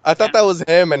 I thought that was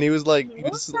him, and he was, like, he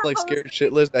was, like, scared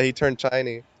shitless that he turned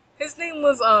shiny. His name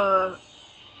was,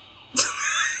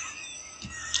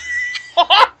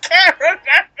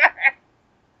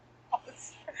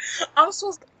 I was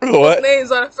supposed to know What? his names,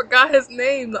 but I forgot his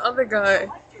name, the other guy.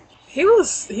 He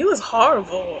was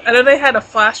horrible. And then they had a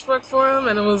flashback for him,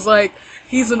 and it was like,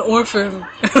 he's an orphan.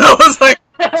 And I was like,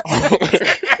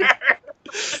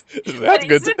 That's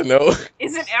good to know.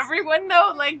 Isn't everyone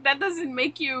though? Like that doesn't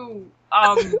make you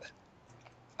that's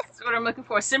what I'm looking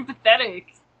for,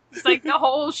 sympathetic. It's like the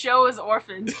whole show is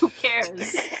orphans. Who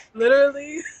cares?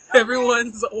 literally,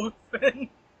 everyone's an orphan.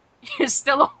 You're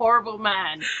still a horrible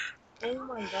man. Oh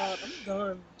my god, I'm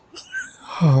done.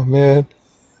 Oh, man.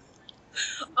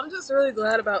 I'm just really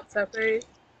glad about Teppei,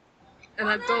 and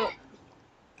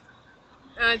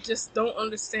I just don't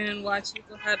understand why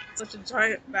Chico had such a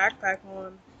giant backpack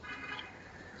on.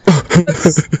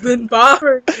 It's been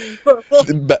bothering me for a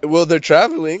long. Well, they're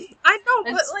traveling. I know, but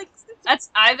It's- like, That's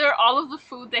either all of the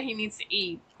food that he needs to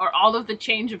eat or all of the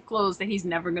change of clothes that he's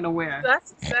never gonna wear.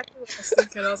 that's exactly what I was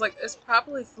thinking. I was like, it's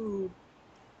probably food.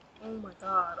 Oh my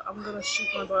god, I'm gonna shoot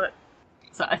my butt.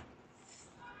 So I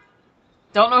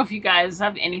don't know if you guys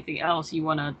have anything else you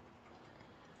want to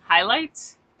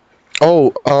highlight.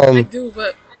 Oh, I do,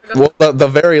 but well, the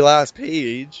very last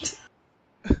page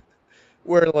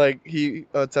where like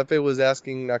Tepe was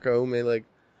asking Nakaume like,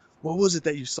 what was it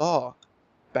that you saw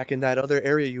back in that other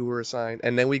area you were assigned?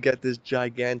 And then we get this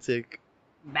gigantic,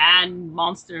 Man,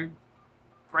 monster,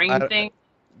 brain I, thing.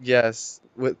 yes,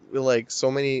 with like so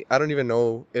many, I don't even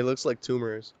know. It looks like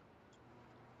tumors.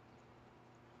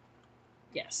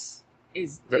 Yes,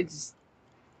 is Ve- it's.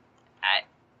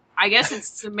 I guess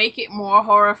it's to make it more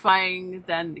horrifying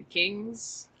than the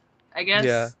Kings. I guess.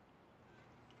 Yeah,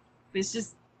 It's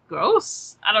just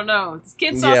gross. I don't know. This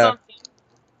kid saw yeah. something.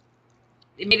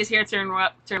 It made his hair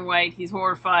turn white. He's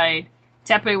horrified.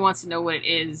 Tepe wants to know what it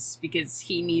is because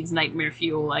he needs nightmare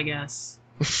fuel, I guess.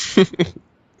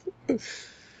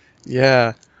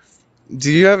 Yeah.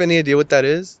 Do you have any idea what that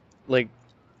is? Like,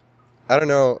 I don't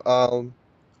know.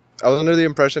 I was under the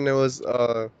impression it was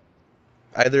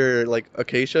either like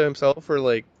Acacia himself or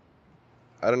like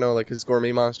I don't know, like his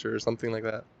gourmet monster or something like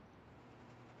that.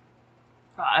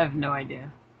 I have no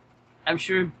idea. I'm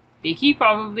sure Beaky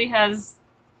probably has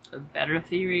a better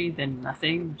theory than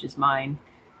nothing, which is mine.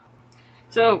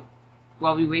 So,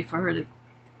 while we wait for her to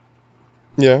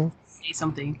Yeah. say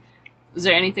something, is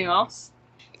there anything else?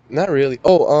 Not really.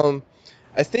 Oh,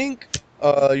 I think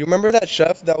you remember that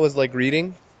chef that was like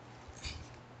reading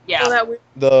Yeah. oh, that weird.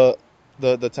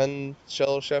 the 10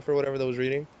 shell chef or whatever that was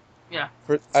reading? Yeah.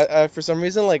 For some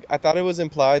reason like I thought it was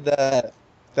implied that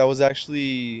that was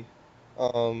actually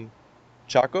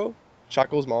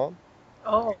Chaco's mom.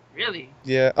 Oh, Really?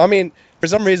 Yeah, I mean, for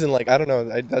some reason, like I don't know,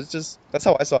 that's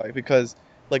how I saw it because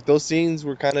like those scenes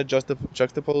were kind of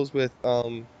juxtaposed with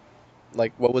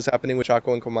like what was happening with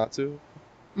Chaco and Komatsu,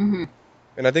 Mm-hmm.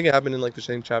 and I think it happened in like the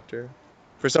same chapter.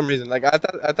 For some reason, like I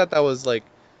thought that was like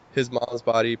his mom's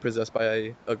body possessed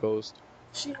by a ghost.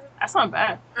 she. That's not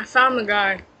bad. I found the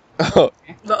guy. Oh,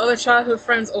 The other childhood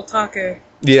friend's Otake.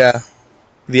 yeah,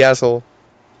 the asshole.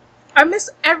 I missed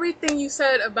everything you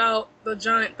said about the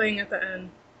giant thing at the end.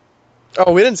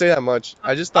 Oh, we didn't say that much.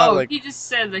 I just thought Oh, like he just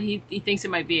said that he thinks it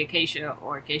might be Acacia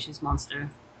or Acacia's monster.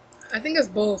 I think it's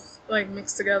both, like,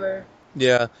 mixed together.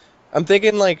 yeah, I'm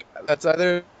thinking like that's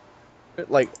either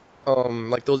like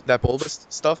like those that bulbous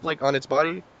stuff like on its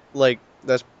body like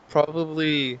that's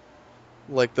probably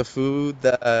like the food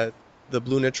that the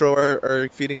blue nitro are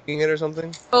feeding it or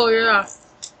something. Oh, yeah.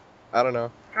 I don't know.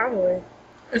 Probably.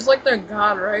 It's like their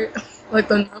god, right? Like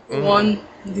the number Mhm. one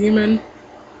demon.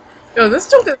 Yo, this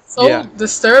joke is so Yeah.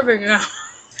 disturbing now.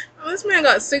 Oh, this man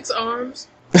got 6 arms.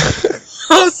 I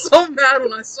was so mad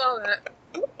when I saw that.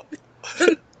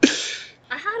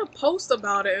 I had a post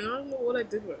about it, and I don't know what I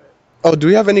did with it. Oh, do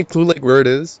we have any clue like where it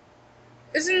is?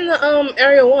 It's in the,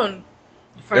 Area 1.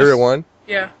 The first, Area 1?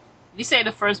 Yeah. Did you say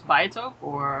the first biotope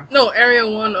or No, Area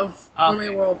 1 of Gourmet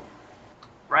Okay. World.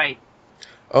 right?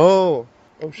 Oh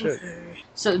shit. Okay.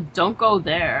 So don't go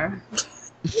there.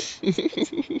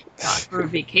 Not for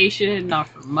vacation, not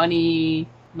for money,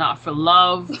 not for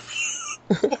love.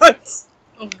 What?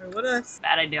 Okay, what else?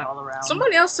 Bad idea all around.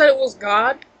 Somebody else said it was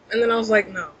God, and then I was like,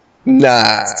 no.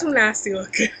 Nah. It's too nasty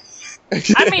looking.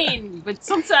 I mean, but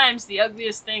sometimes the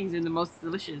ugliest things are the most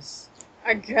delicious.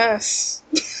 I guess.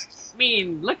 I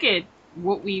mean, look at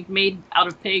what we've made out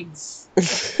of pigs.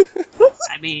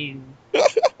 I mean,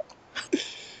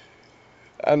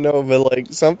 I know, but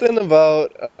like something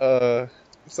about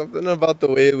the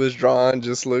way it was drawn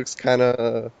just looks kind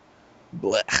of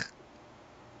blech.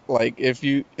 Like if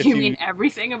you you mean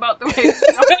everything about the way it's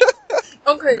going?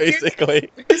 Okay,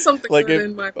 basically here's something like good if-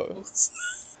 in my oh. post.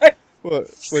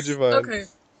 what'd you find? Okay.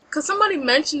 Because somebody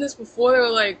mentioned this before, they were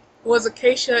like, was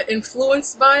Acacia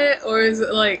influenced by it, or is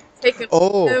it like taken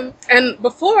Oh. from him? And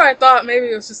before I thought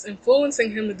maybe it was just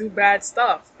influencing him to do bad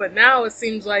stuff, but now it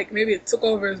seems like maybe it took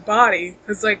over his body,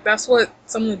 because like that's what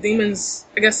some of the demons,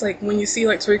 I guess like when you see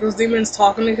like Toriko's demons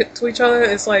talking to each other,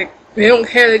 it's like they don't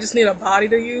care, they just need a body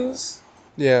to use.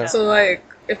 Yeah. So like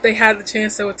if they had the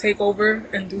chance, they would take over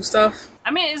and do stuff. I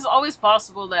mean, it's always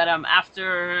possible that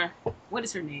after what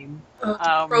is her name,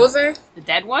 Rose? the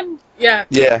dead one, Yeah,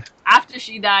 Yeah. after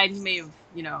she died, he may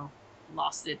have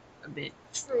lost it a bit.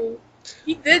 true.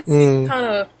 He did seem kind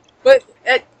of, but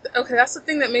okay, that's the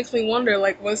thing that makes me wonder.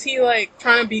 Like, was he like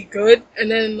trying to be good, and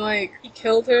then like he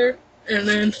killed her, and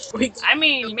then I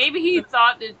mean, maybe he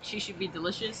thought that she should be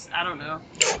delicious. I don't know.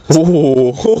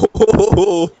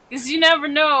 Oh. Because you never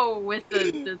know with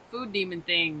the food demon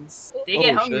things. They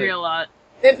get Oh, hungry shit. a lot.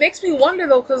 It makes me wonder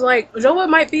though, because like Joa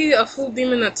might be a food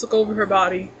demon that took over her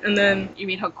body, and then You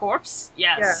mean her corpse?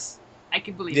 Yes. I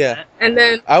can believe Yeah. that. And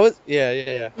then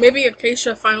Yeah. maybe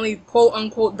Acacia finally, quote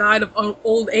unquote, died of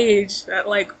old age at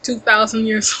like 2,000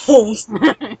 years old.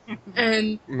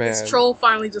 And this Man. troll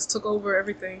finally just took over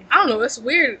everything. I don't know, it's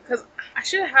weird because I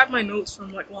should have had my notes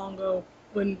from like long ago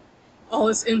when all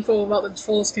this info about the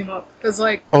trolls came up. Because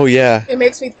like, Oh yeah. it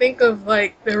makes me think of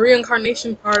like the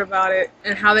reincarnation part about it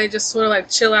and how they just sort of like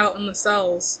chill out in the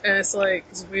cells. And it's like,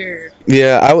 it's weird.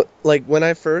 Yeah, like when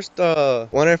I first saw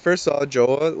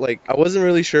Joa, like I wasn't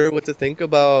really sure what to think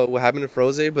about what happened to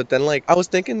Froze, but then like I was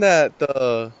thinking that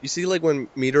you see like when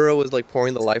Midora was like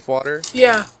pouring the life water,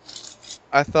 Yeah.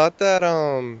 I thought that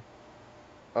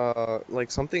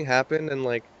like something happened and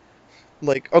like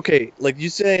okay, like you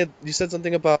said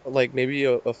something about like maybe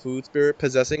a food spirit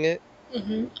possessing it.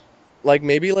 Mm-hmm. Like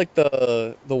maybe like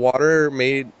the water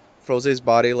made Froze's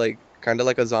body like kind of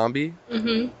like a zombie.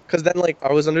 Mm-hmm. Cause then like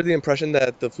I was under the impression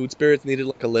that the food spirits needed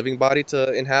like a living body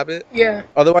to inhabit. Yeah.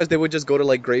 Otherwise they would just go to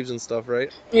like graves and stuff,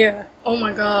 right? Yeah. Oh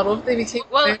my god, what if they became...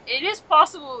 Well, it is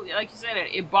possible, like you said,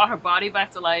 it brought her body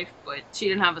back to life, but she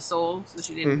didn't have a soul, so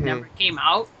she didn't Mhm. never came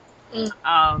out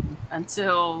Mm.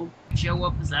 until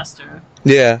Joa possessed her.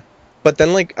 Yeah. But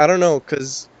then like I don't know,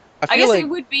 cause I I feel guess like it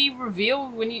would be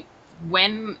revealed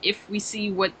if we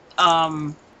see what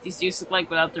these dudes look like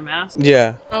without their mask,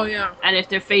 yeah. Oh yeah. and if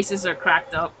their faces are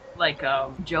cracked up like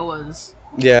Joa's.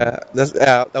 Yeah, I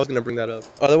was gonna bring that up.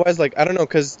 Otherwise, like I don't know,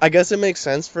 cause I guess it makes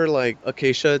sense for like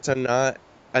Acacia to not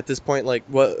at this point like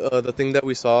what the thing that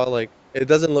we saw like it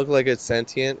doesn't look like it's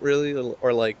sentient really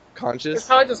or like It's conscious.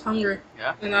 probably just hungry.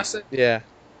 Yeah. And that's it. Yeah, That's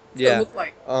what it yeah. looked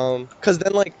like. Cause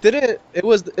then like didn't it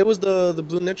was the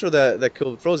blue nitro that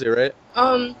killed Froze, right?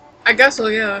 I guess so,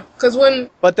 yeah. Cause when...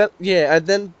 But then yeah, and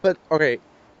then but okay,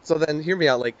 so then hear me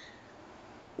out. Like,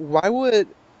 why would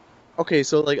okay?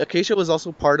 So like Acacia was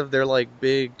also part of their like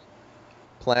big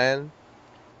plan.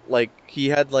 Like he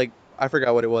had like I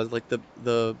forgot what it was, like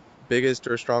the biggest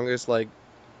or strongest like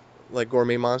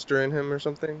gourmet monster in him or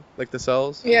something, like the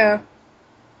cells. Yeah.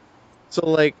 So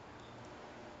like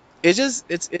it's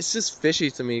just fishy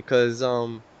to me because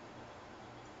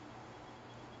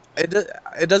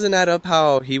it doesn't add up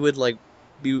how he would like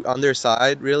be on their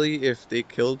side really if they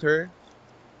killed her.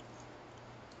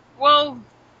 Well,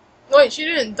 Wait, she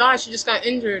didn't die, she just got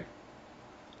injured.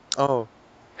 Oh.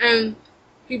 And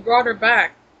he brought her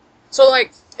back. So,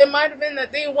 like, it might have been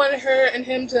that they wanted her and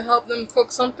him to help them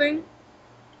cook something.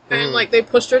 And, Mhm. like, they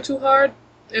pushed her too hard.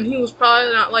 And he was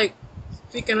probably not, like,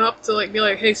 speaking up to, like, be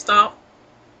like, hey, stop.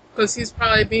 Because he's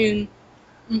probably being...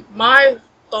 My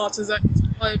thoughts is that he's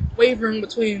probably wavering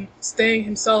between staying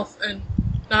himself and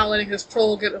not letting his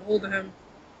troll get a hold of him.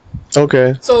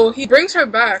 Okay. So he brings her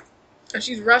back, and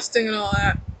she's resting and all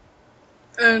that.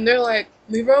 And they're like,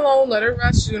 leave her alone, let her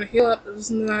rest, she's gonna heal up, this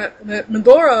and that. And then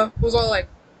Medora was all like,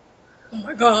 oh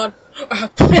my god, I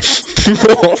have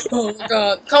to... oh my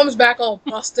god. Comes back all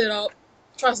busted up,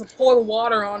 tries to pour the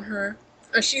water on her.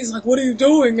 And she's like, what are you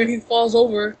doing? And he falls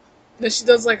over. Then she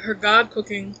does like her god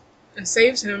cooking and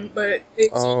saves him, but it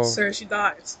exhausts her, she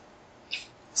dies.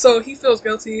 So he feels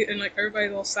guilty, and like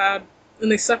everybody's all sad.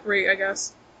 And they separate, I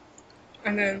guess.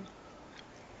 And then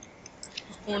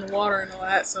he's pouring the water and all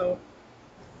that, so...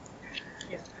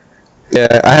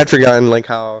 Yeah, I had forgotten like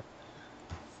how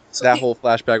So that he- whole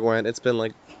flashback went. It's been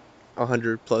like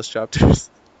 100+ chapters.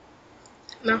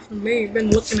 Not for me. Been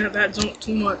looking at that junk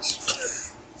too much.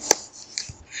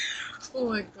 Oh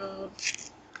my god.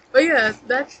 But yeah,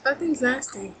 that thing's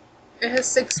nasty. It has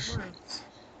 6 arms.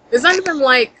 It's not even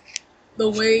like the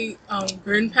way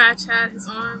Grinpatch had his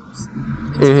arms.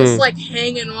 It's just Mhm. like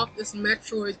hanging off this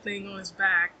Metroid thing on his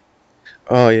back.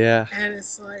 Oh yeah. And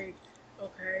it's like,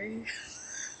 okay.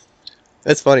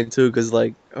 It's funny too, because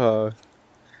like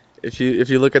if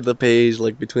you look at the page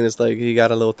like between his like he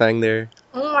got a little thing there.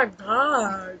 Oh my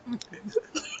god.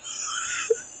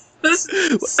 This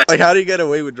is... Like how do you get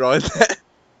away with drawing that?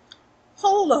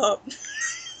 Hold up.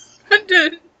 I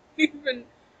didn't even...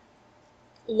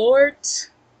 Lord.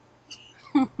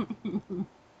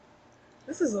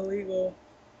 This is illegal.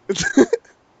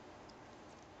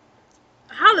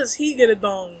 How does he get a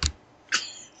dong?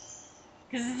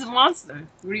 because it's a monster.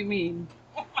 What do you mean?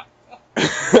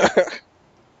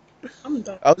 I'm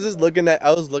done. I was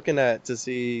looking at to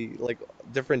see like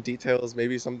different details,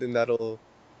 maybe something that'll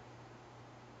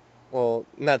well,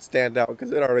 not stand out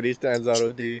because it already stands out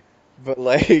OD, but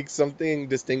like something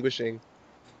distinguishing.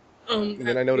 And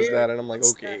then I noticed that and I'm like,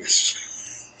 okay.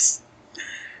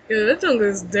 Yeah, that tongue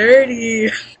is dirty.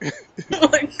 Oh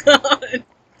my god.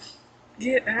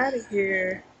 Get out of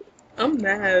here. I'm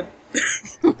mad.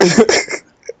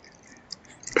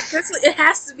 It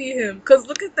has to be him, because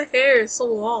look at the hair, it's so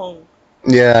long.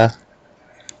 Yeah.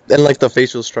 And like the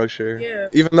facial structure. Yeah.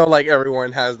 Even though like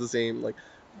everyone has the same like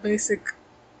basic.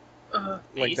 like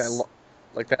Face.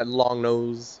 that long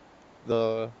nose,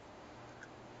 the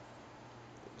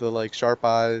like sharp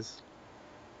eyes.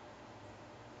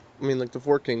 I mean like the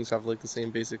four kings have like the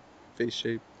same basic face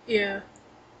shape. Yeah.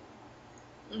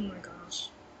 Oh my gosh.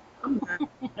 I'm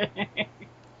mad.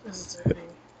 This is dirty.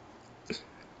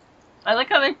 I like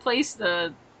how they place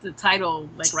the title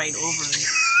like right over it.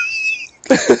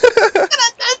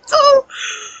 That too.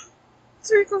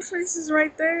 Trico's face is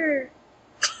right there.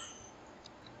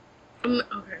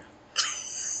 Okay.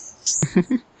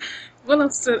 What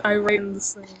else did I write in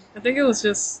this thing? I think it was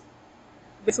just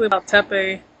basically about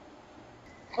Tepe.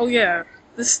 Oh yeah,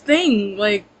 this thing,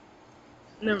 like,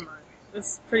 never mind.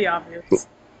 It's pretty obvious.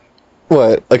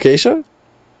 What? Acacia?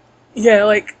 Yeah,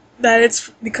 like, that it's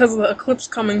because of the eclipse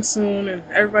coming soon and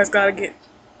everybody's gotta get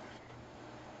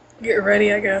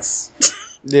ready, I guess.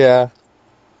 Yeah.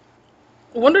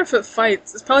 I wonder if it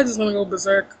fights. It's probably just gonna go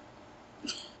berserk.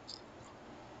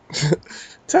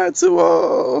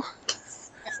 Tatsuo.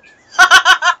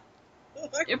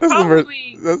 It That's the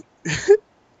probably. that's-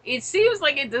 It seems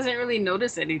like it doesn't really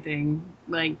notice anything.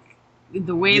 Like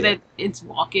the way Yeah. that it's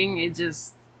walking, it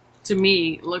just to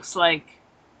me looks like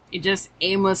it just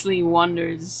aimlessly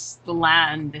wanders the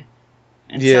land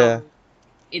until Yeah.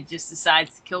 it just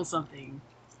decides to kill something.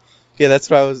 Yeah, that's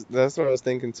what I was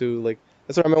thinking too. Like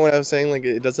that's what I meant when I was saying like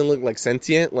it doesn't look like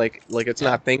sentient, like it's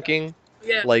not thinking.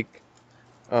 Yeah, Like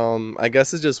I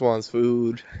guess it just wants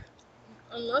food.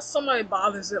 unless somebody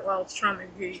bothers it while it's trying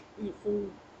to eat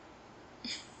food.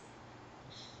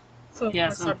 So Yeah, I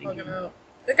start something. bugging out.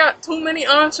 They got too many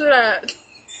arms for that.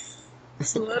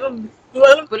 So let them.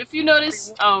 But if you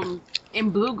notice, in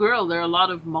Blue Girl, there are a lot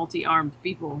of multi-armed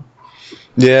people.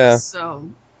 Yeah. So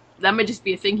that might just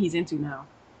be a thing he's into now.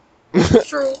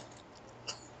 True.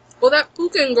 Well, that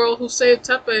Pukin girl who saved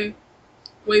Tepe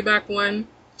way back when,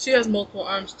 she has multiple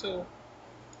arms too.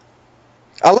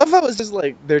 I love how it's just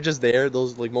like they're just there,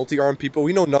 those like multi-armed people.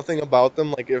 We know nothing about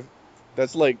them, like if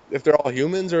that's like if they're all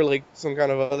humans or like some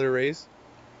kind of other race.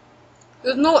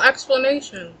 There's no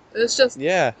explanation. It's just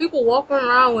Yeah. people walking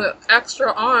around with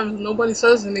extra arms and nobody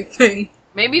says anything.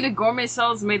 Maybe the gourmet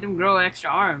cells made them grow extra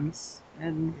arms,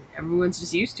 and everyone's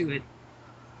just used to it.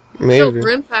 So Maybe.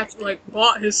 Grinpatch like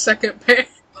bought his second pair.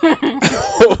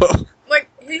 Like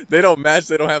They don't match,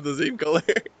 they don't have the same color.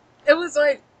 it was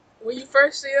like when you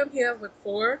first see him, he has like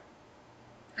 4,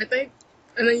 I think,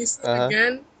 and then you see him Uh-huh.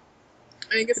 again,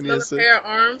 and he gets And he another has to- pair of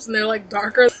arms, and they're like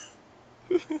darker.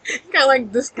 He got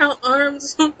like discount arms or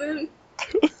something.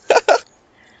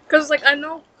 Cause like I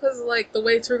know, cause like the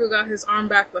way Truco got his arm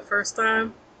back the first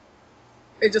time,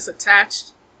 it just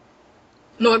attached.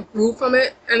 No, it grew from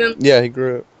it, and then Yeah, he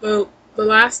grew up. the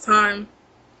last time,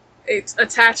 it's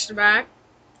attached back.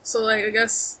 So like I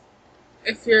guess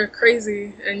if you're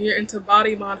crazy and you're into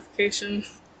body modification,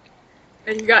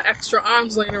 and you got extra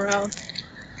arms laying around,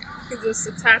 you can just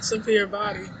attach them to your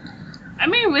body. I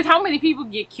mean, with how many people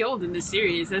get killed in this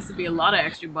series, there has to be a lot of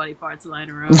extra body parts lying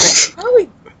around.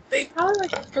 They probably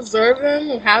like preserve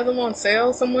them and have them on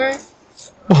sale somewhere.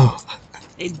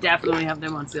 They definitely have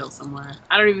them on sale somewhere.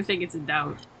 I don't even think it's a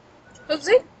doubt. Cause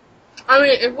I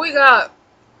mean, if we got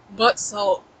butt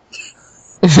salt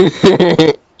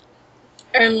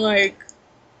and like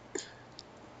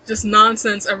just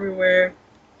nonsense everywhere,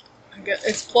 I guess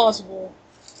it's plausible.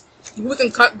 We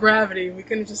can cut gravity. We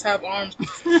can just have arms.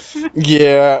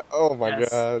 Yeah. Oh my Yes.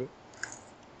 god.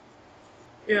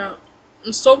 Yeah,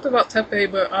 I'm stoked about Tepe,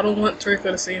 but I don't want Toriko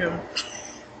to see him,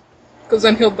 cause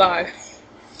then he'll die.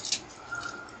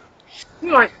 He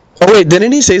might. Oh wait,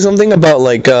 didn't he say something about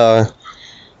like to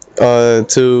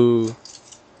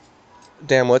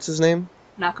damn, what's his name?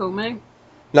 Nakome?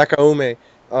 Nakaome.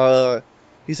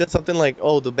 He said something like,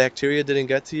 "Oh, the bacteria didn't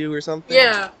get to you" or something.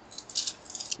 Yeah,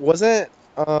 Wasn't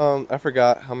I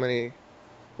forgot how many.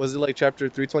 Was it like chapter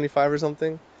 325 or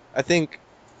something? I think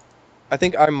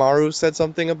Aimaru said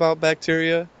something about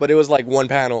bacteria, but it was like one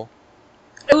panel.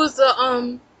 it was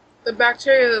the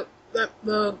bacteria that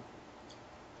the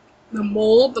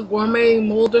mold, the gourmet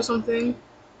mold or something,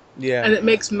 Yeah. and it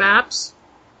makes maps.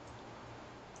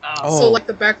 Oh. So like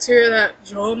the bacteria that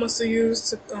Joel must have used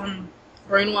to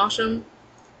brainwash him,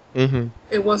 Mm-hmm.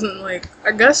 it wasn't like,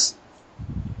 I guess.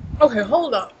 Okay,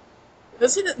 hold up.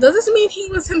 Does this mean he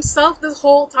was himself this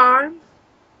whole time?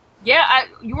 Yeah,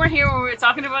 you weren't here when we were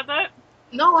talking about that?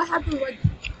 No, I had to like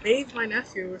bathe my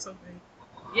nephew or something.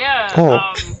 Yeah,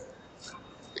 Oh.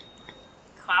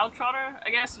 Cloud Trotter, I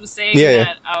guess, was saying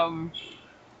Yeah. that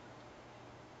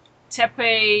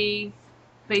Tepe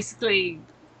basically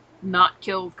not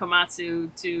killed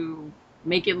Komatsu to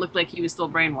make it look like he was still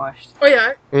brainwashed. Oh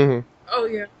yeah. Mm-hmm. Oh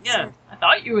yeah. Yeah, I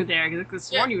thought you were there because I could have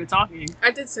sworn Yeah. you were talking.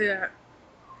 I did say that.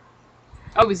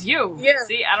 Oh, it was you. Yeah.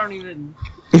 See, I don't even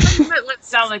I meant, like,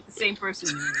 sound like the same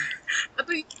person. I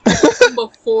think from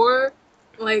before,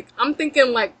 like I'm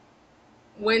thinking like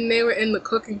when they were in the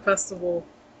cooking festival.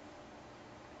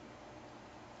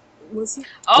 Was he?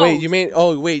 Oh, Wait, you mean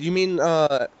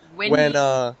when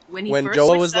when he when first Joel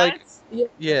switched was like, sides?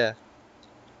 yeah.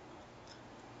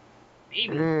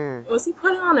 Maybe. Mm. Was he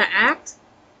putting on an act?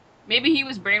 Maybe he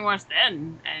was brainwashed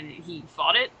then and he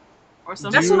fought it or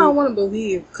something. That's what I want to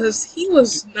believe, because he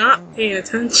was not paying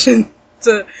attention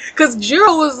to. Because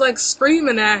Jiro was like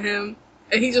screaming at him,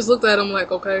 and he just looked at him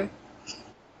like, okay.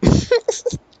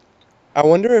 I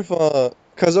wonder if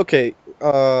cause okay,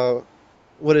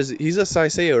 what is it? He's a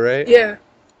Saiseo, right? Yeah.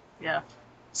 Yeah.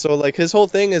 So like his whole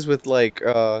thing is with like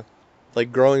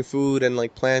growing food and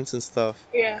like plants and stuff.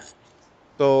 Yeah.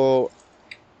 So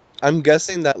I'm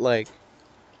guessing that like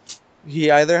he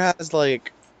either has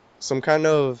like some kind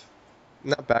of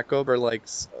not backup or like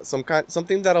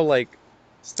something that'll like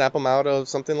snap him out of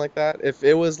something like that. If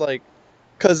it was like,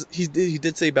 cause he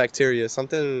did say bacteria,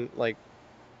 something like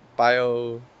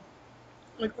bio,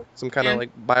 Like, some kind of yeah.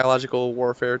 like biological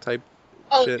warfare type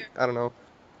Oh, shit. yeah. I don't know.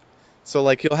 So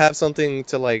like he'll have something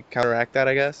to like counteract that,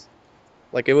 I guess.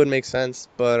 Like it would make sense,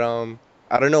 but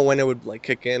I don't know when it would like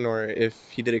kick in or if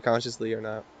he did it consciously or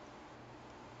not.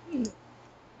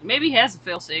 Maybe he has a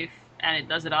failsafe and it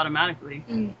does it automatically.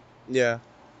 Mm. Yeah.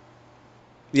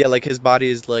 Yeah, like his body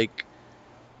is like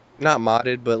not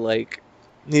modded, but like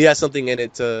he has something in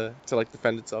it to like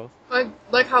defend itself.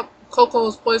 Like how Coco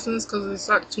is poisonous because there's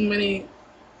not too many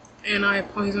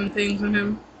anti-poison things in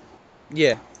him.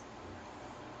 Yeah.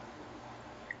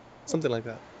 Something like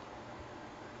that.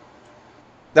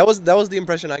 That was the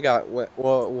impression I got.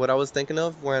 What I was thinking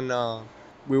of when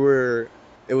we were,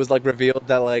 it was like revealed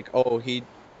that like, oh, he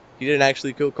didn't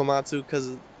actually kill Komatsu because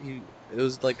it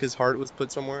was like his heart was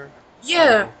put somewhere.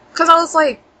 Yeah, because I was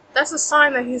like, that's a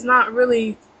sign that he's not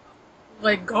really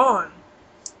like gone.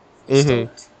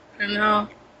 Mm-hmm. And now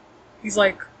he's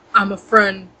like, I'm a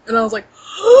friend, and I was like,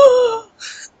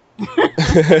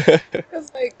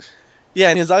 it's like, Yeah,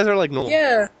 and his eyes are like normal.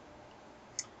 yeah.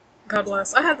 God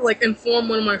bless. I had to like inform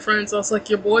one of my friends. I was like,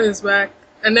 your boy is back,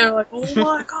 and they're like, oh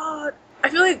my god. I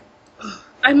feel like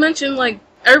I mentioned like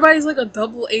everybody's like a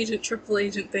double agent, triple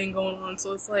agent thing going on.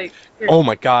 So it's like, Oh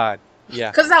my god.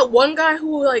 Yeah. because that one guy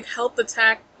who like helped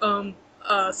attack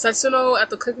Setsuno at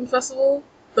the cooking festival,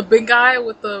 the big guy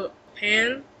with the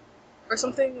pan or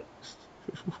something.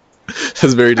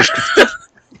 That's very descriptive.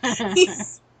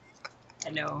 He's I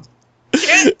know.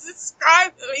 can't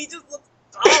describe him. He just looks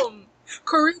dumb.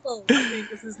 Karibo, I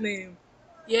think is his name.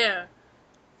 Yeah.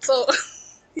 So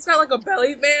he's got like a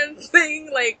belly band thing,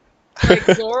 like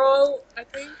Zoro, I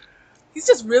think. He's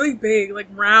just really big, like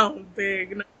round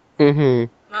big,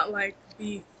 Mm-hmm. not like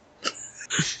beef.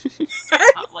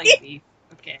 Not like beef.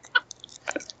 Okay.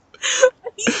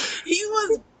 he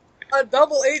was a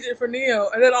double agent for Neo,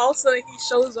 and then all of a sudden he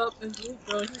shows up in Blue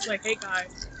Girl. He's like, "Hey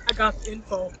guys, I got the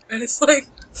info," and it's like,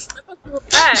 I thought you were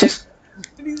bad,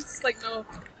 and he's just like, "No,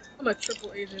 I'm a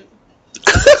triple agent."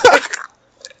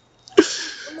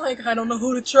 I'm like, I don't know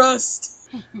who to trust.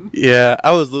 Yeah,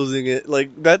 I was losing it. Like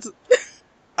that's,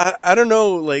 I don't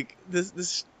know. Like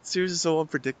this series is so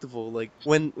unpredictable. Like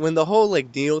when the whole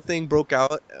like Neo thing broke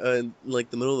out in like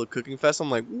the middle of the cooking fest, I'm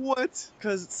like, what?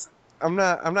 Because I'm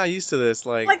not used to this.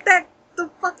 Like that, the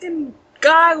fucking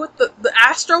guy with the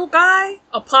Astro guy,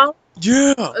 Apollo.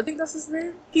 Yeah. I think that's his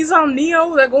name. He's on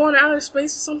Neo. They're going out of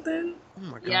space or something. Oh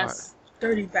my god. Yes.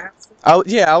 Dirty bastard.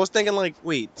 I was thinking like,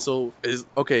 wait, so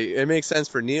it makes sense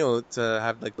for Neo to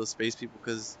have like those space people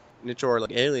because Nicho are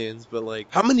like aliens, but like,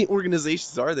 how many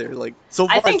organizations are there? Like, so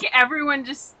far, I think everyone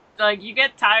just like you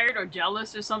get tired or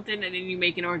jealous or something, and then you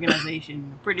make an organization.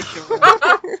 I'm pretty sure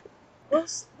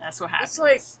that's what happens. It's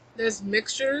like there's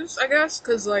mixtures, I guess,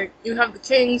 because like you have the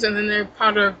Kings, and then they're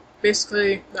part of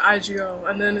basically the IGO,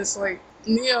 and then it's like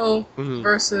Neo Mhm.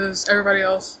 versus everybody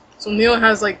else. So Neo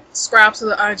has like scraps of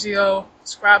the IGO,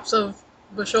 scraps of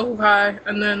Bashokai,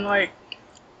 and then like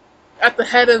at the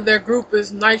head of their group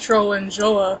is Nitro and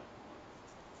Joa,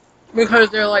 because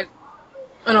they're like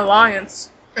an alliance.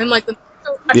 And like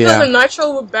I feel like the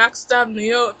Nitro would backstab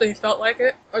Neo if they felt like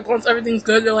it. Like once everything's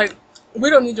good, they're like, we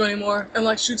don't need you anymore, and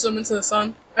like shoots them into the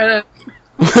sun. And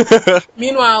then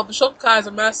meanwhile, Bashokai is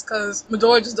a mess because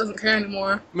Midori just doesn't care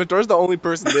anymore. Midori's the only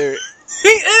person there. He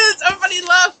is. Everybody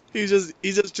left. He's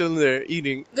just chilling there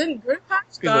eating. Didn't Gridpatch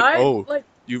He's like, die? oh. Like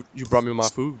You brought me my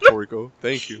food, Toriko.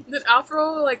 Thank you. Did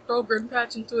Alfro like throw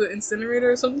Grimpatch into the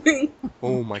incinerator or something?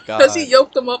 Oh my Because he god.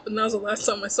 yoked him up, and that was the last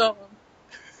time I saw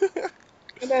him.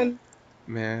 And then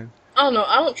Man. I don't know.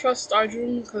 I don't trust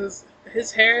Starjun because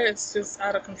his hair is just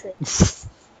out of control,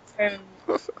 and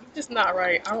it's just not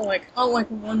right. I don't like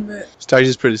him one bit.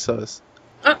 Starju's pretty sus.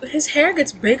 His hair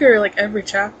gets bigger like every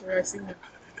chapter I see him.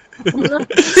 I'm not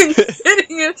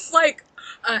kidding. It's like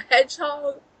a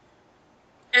hedgehog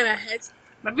and a hedge.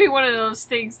 Might be one of those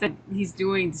things that he's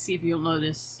doing to see if you'll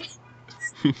notice.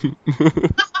 It's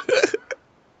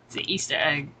an Easter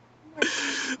egg.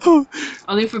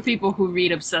 Only for people who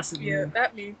read obsessively. Yeah,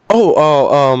 that me.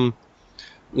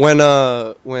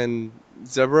 When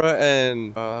Zebra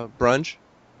and Brunch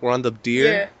were on the deer,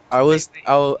 Yeah. I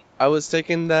was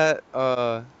taking that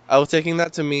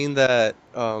to mean that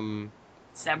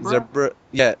Zebra?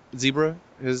 Zebra,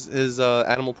 his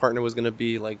animal partner was gonna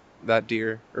be like that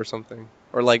deer or something,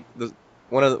 or like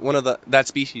one of the that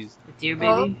species. The deer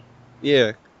baby?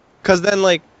 Yeah, cause then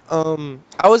like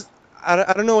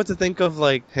I don't know what to think of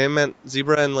like him and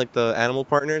Zebra and like the animal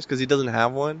partners, cause he doesn't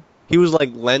have one. He was like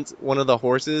lent one of the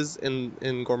horses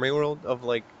in Gourmet World of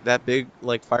like that big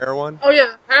like fire one. Oh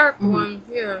yeah, Eric one.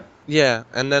 Yeah. Yeah,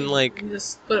 and then like He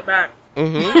just put it back.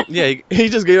 yeah, he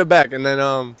just gave it back, and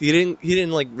then he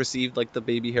didn't like receive like the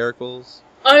baby heracles.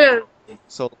 Oh yeah.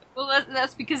 So Well,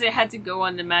 that's because it had to go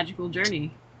on the magical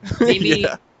journey. Maybe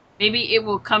yeah, maybe it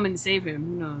will come and save him.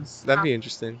 Who knows? that'd be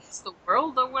interesting. It's the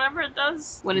world or whatever it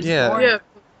does when it's Yeah. born. Yeah.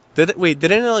 Didn't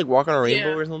it like walk on a rainbow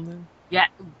Yeah. or something? Yeah,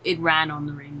 it ran on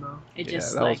the rainbow. It Yeah,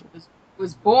 just that like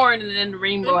was born, and then the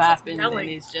rainbow It's happened, yelling. and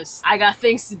it's just I got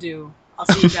things to do. I'll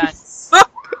see you guys.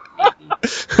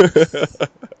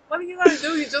 What are you gonna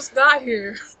do? You just got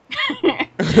here.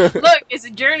 Look, it's a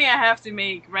journey I have to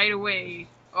make right away,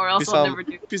 or else Peace I'll out, never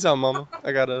do. peace out, mama.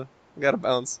 I gotta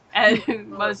bounce. And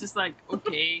Mother's just like,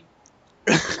 okay.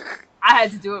 I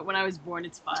had to do it when I was born.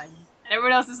 It's fine. And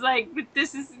everyone else is like, but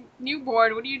this is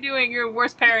newborn. What are you doing? You're the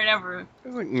worst parent ever. I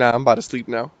was like, nah, I'm about to sleep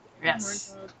now.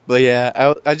 Yes. Oh my God. But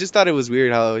yeah, I just thought it was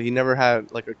weird how he never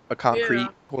had like a concrete Yeah.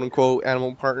 quote unquote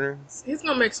animal partner. He's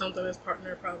gonna make something his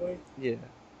partner probably. Yeah.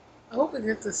 I hope we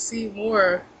get to see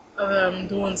more of them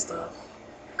doing stuff.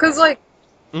 Cause like,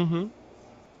 Mm-hmm.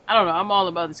 I don't know. I'm all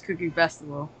about this cooking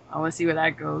festival. I want to see where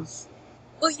that goes.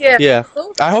 well, yeah. Yeah.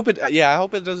 Those, I hope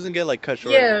it doesn't get like cut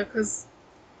short. yeah, cause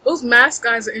those mask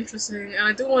guys are interesting, and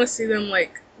I do want to see them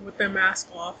like with their mask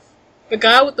off. The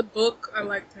guy with the book, I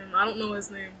liked him. I don't know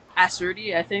his name.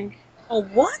 Asurudi, I think. Oh,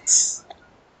 what?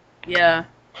 Yeah.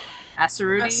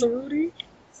 Asurudi? Asurudi?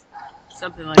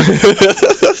 Something like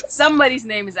that. Somebody's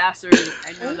name is Asurudi.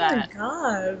 I know Oh that. my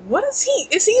god. What is he?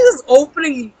 Is he just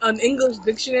opening an English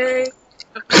dictionary?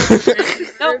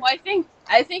 No, I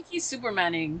think he's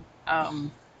Supermaning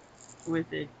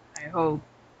with it, I hope.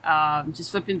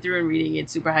 Just flipping through and reading it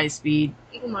super high speed.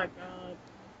 Oh my god.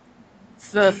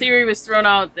 The theory was thrown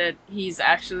out that he's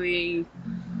actually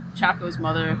Chaco's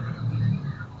mother.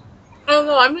 I don't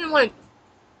know, I mean like,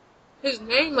 his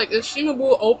name, like, is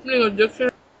Shimabu opening a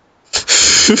dictionary?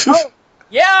 Oh,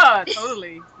 yeah,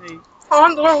 totally. Like,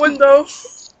 Condor window.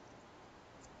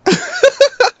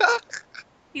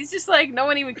 he's just like, no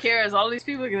one even cares. All these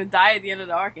people are gonna die at the end of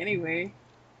the arc anyway.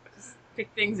 Just pick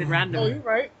things at Oh, random. you're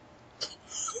right.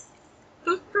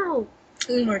 That's true.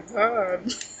 Oh my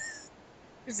god.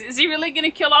 Is he really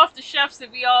gonna kill off the chefs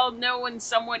that we all know and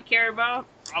somewhat care about?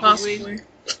 Probably. Possibly.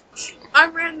 I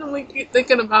randomly keep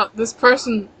thinking about this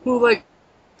person who, like,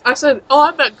 I said, oh,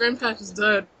 I bet Grimpatch is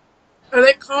dead. And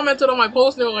they commented on my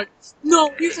post and they were like, no,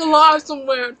 he's alive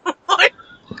somewhere. I'm like,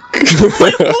 who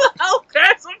the hell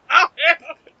cares about him?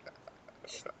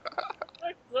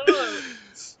 My god.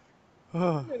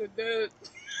 I'm gonna dead.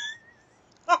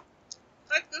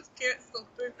 I just can't stop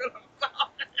thinking about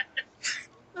it.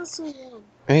 That's so wrong.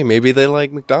 Hey, maybe they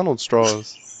like McDonald's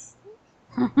straws.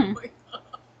 Oh my god.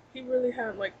 He really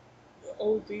had, like, the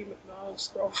OD McDonald's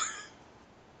straw.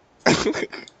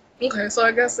 Okay, so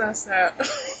I guess that's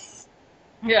that.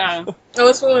 Yeah.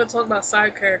 Unless we want to talk about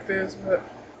side characters, but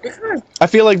we kind of, I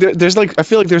feel like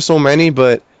there's so many,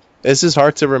 but it's just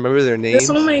hard to remember their names. there's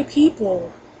so many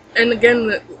people. And again,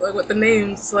 with the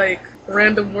names, like,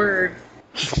 random word.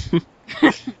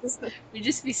 We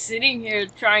just be sitting here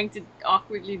trying to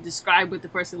awkwardly describe what the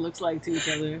person looks like to each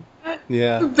other. The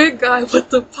Yeah. big guy with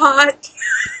the pot.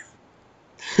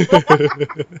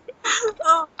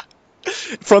 Oh,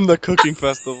 From the cooking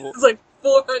festival. it's like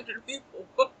 400 people.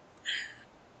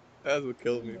 That's what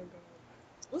killed me.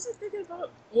 What's I thinking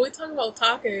about? When we talk about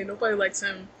Take, nobody likes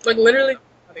him. Like, literally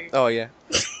nobody. Oh yeah.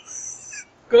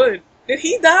 Good. Did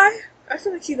he die? I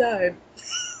feel like he died.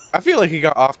 I feel like he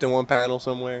got offed in one panel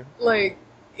somewhere. Like,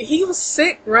 he was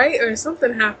sick, right? Or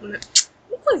something happened.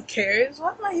 Nobody cares.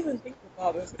 Why am I even thinking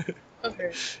about this?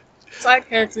 Okay. Side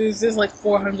characters, there's like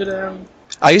 400 of them.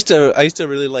 I used to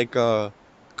really like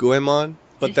Goemon,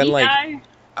 but Did then he like die?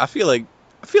 I feel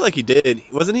like he did.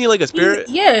 Wasn't he like a spirit?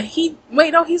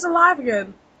 Wait, no, he's alive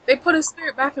again. They put his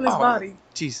spirit back in his body.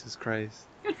 Jesus Christ.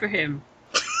 Good for him.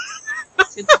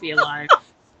 Good to be alive.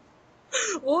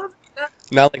 What was that?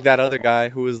 Not like that other guy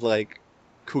who was like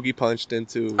Kugi punched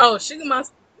into Oh,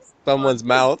 Shigematsu. someone's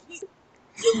mouth. He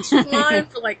was flying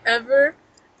for like ever,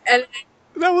 and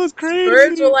That was crazy.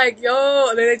 birds were like, yo,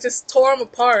 and then they just tore him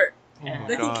apart. Oh my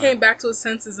Then God. he came back to his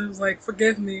senses and was like,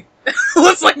 forgive me. It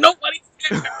was like, nobody's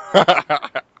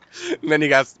And then he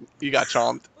got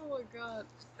chomped. Oh my god.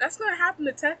 That's gonna happen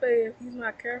to Tepe if he's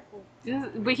not careful.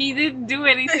 But he didn't do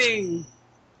anything.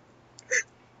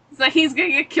 It's like he's gonna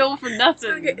get killed for He's gonna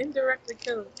nothing. get indirectly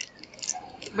killed.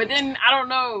 But then, I don't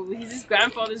know, he's his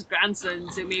grandfather's grandson,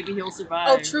 so maybe he'll survive.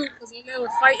 Oh, true, because when they were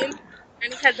fighting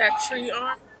and he had that tree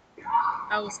arm,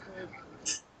 that was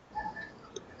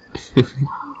good.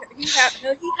 he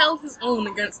held his own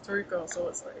against Toriko, so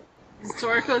it's like.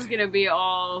 Toriko's gonna be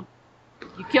all,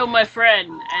 you killed my friend,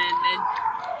 and then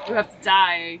you have to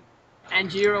die. And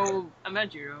Tepe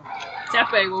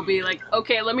will be like,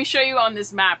 okay, let me show you on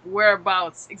this map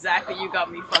whereabouts exactly you got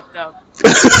me fucked up.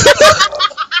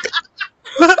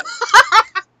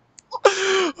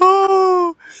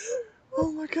 Oh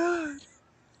my God.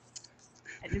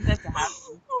 I think that's to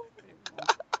happen.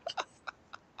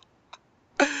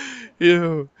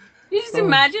 Ew. You just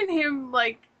imagine him,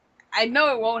 like, I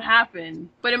know it won't happen,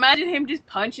 but imagine him just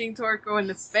punching Toriko in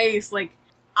the face, like,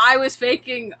 I was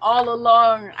faking all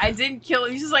along. I didn't kill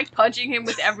him. He's just, like, punching him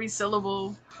with every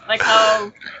syllable. Like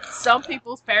how some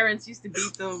people's parents used to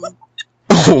beat them.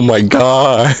 Oh my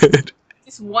God.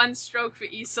 Just one stroke for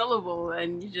each syllable,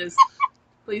 and you just,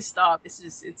 please stop. It's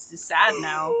just sad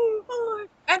now.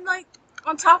 And like,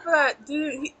 on top of that,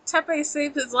 Tepe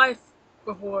saved his life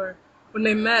before when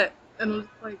they met, and was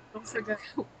like, don't forget.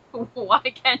 Why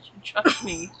can't you trust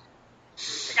me?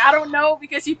 Like, I don't know,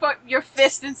 because you put your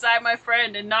fist inside my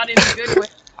friend and not in a good way.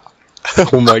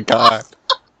 Oh my God.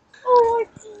 Oh my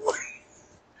god.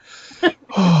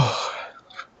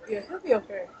 Yeah, he'll be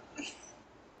okay.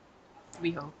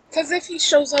 We hope. Because if he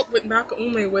shows up with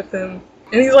Nakaume with him,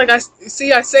 and he's like, I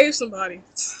saved somebody.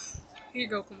 Here you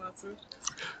go, Komatsu.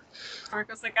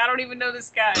 Toriko's like, I don't even know this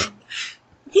guy.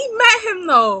 He met him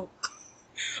though.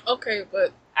 Okay,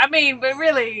 but I mean, but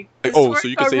really, does Oh, so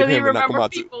you can Toriko save really him and not remember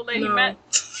Komatsu. people that he no. met?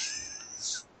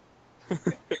 Oh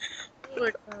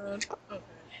my god. Okay.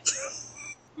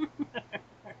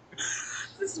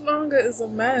 This manga is a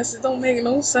mess. It don't make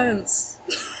no sense.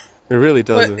 It really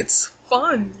But doesn't. it's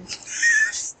fun.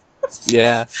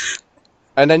 Yeah.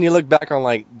 And then you look back on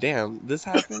like, damn, this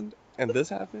happened and this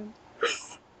happened.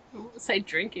 What was I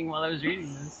drinking while I was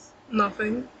reading this?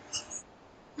 Nothing.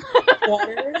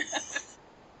 Water.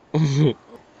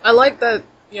 I like that,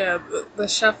 yeah, the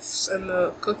chefs and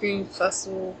the cooking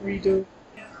festival redo.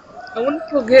 I wonder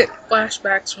if we'll get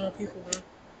flashbacks from the people though.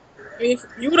 I mean,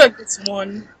 Yuta gets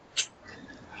one.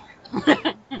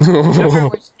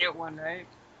 Everyone should get one, right?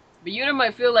 But Yuta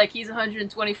might feel like he's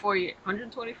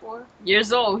 124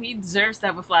 years old. He deserves to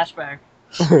have a flashback.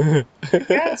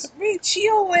 Yes, me,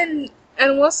 Chio and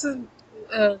what's his,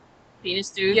 Penis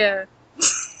dude? yeah.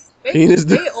 Penis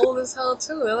They dude. old as hell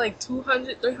too. They're like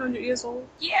 200, 300 years old.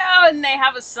 Yeah, and they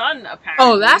have a son, apparently.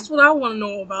 Oh, that's what I want to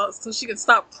know about, so she can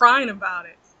stop crying about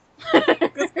it.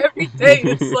 Because every day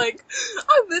it's like,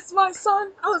 I miss my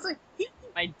son. I was like,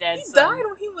 My dead he son. died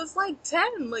when he was like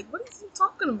 10. Like, what is he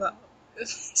talking about?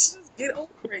 Just get over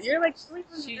it. You're like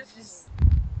 300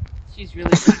 She's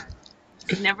really sad.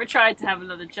 She never tried to have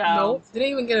another child. Nope. Didn't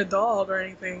even get a dog or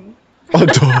anything. Oh,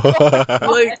 dog.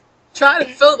 Like, try to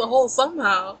fill the hole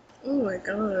somehow. Oh my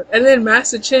god. And then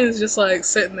Master Chin's just like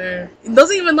sitting there. He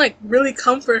doesn't even like really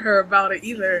comfort her about it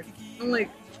either. I'm like,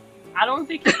 I don't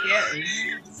think he cares.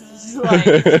 He's like,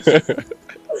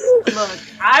 look,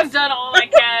 I've done all I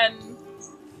can.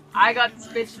 I got this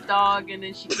bitch a dog, and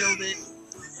then she killed it.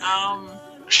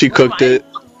 She What am cooked I- it.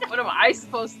 What am I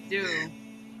supposed to do?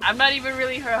 I'm not even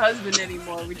really her husband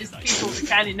anymore. We're just people who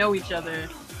kind of know each other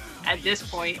at this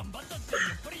point.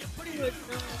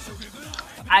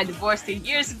 I divorced 8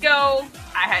 years ago.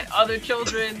 I had other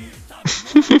children.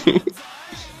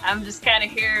 I'm just kind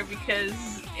of here because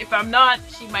if I'm not,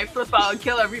 she might flip out and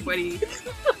kill everybody.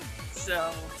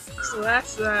 So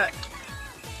that's that.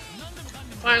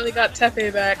 Finally got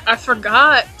Tepe back. I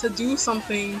forgot to do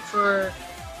something for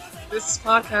this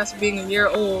podcast being a year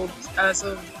old as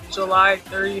of July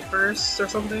 31st or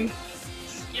something.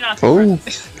 You're not Oh.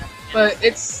 surprised. But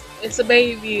it's a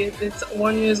baby. It's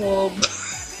 1 year old.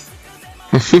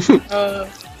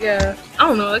 Yeah. I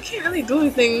don't know. I can't really do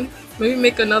anything. Maybe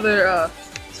make another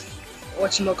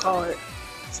whatchamacallit.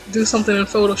 Do something in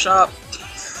Photoshop.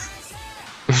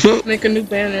 Make a new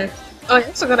banner. Oh, yeah,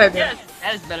 that's a good idea. Yeah,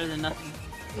 that is better than nothing.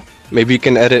 Maybe you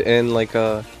can edit in like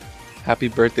a happy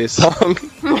birthday song.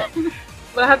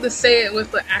 But I have to say it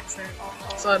with the accent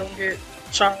so I don't get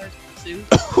charged,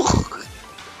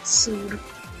 sued.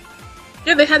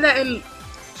 Yeah, they had that in.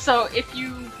 So if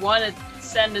you want to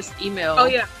send us email, Oh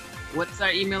yeah, what's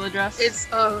our email address? it's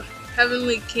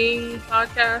Heavenly King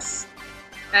Podcast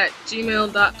at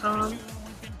gmail.com,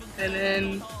 and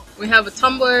then we have a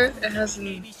Tumblr. It has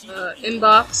an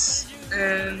inbox,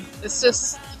 and it's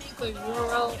just the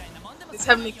URL. It's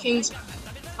Heavenly Kings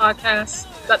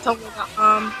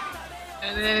Podcast.tumblr.com,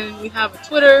 and then we have a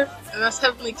Twitter, and that's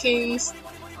Heavenly Kings.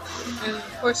 And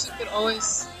of course, you could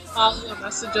always follow or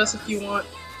message us if you want.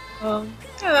 Yeah,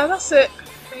 that's it.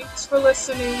 Thanks for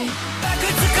listening.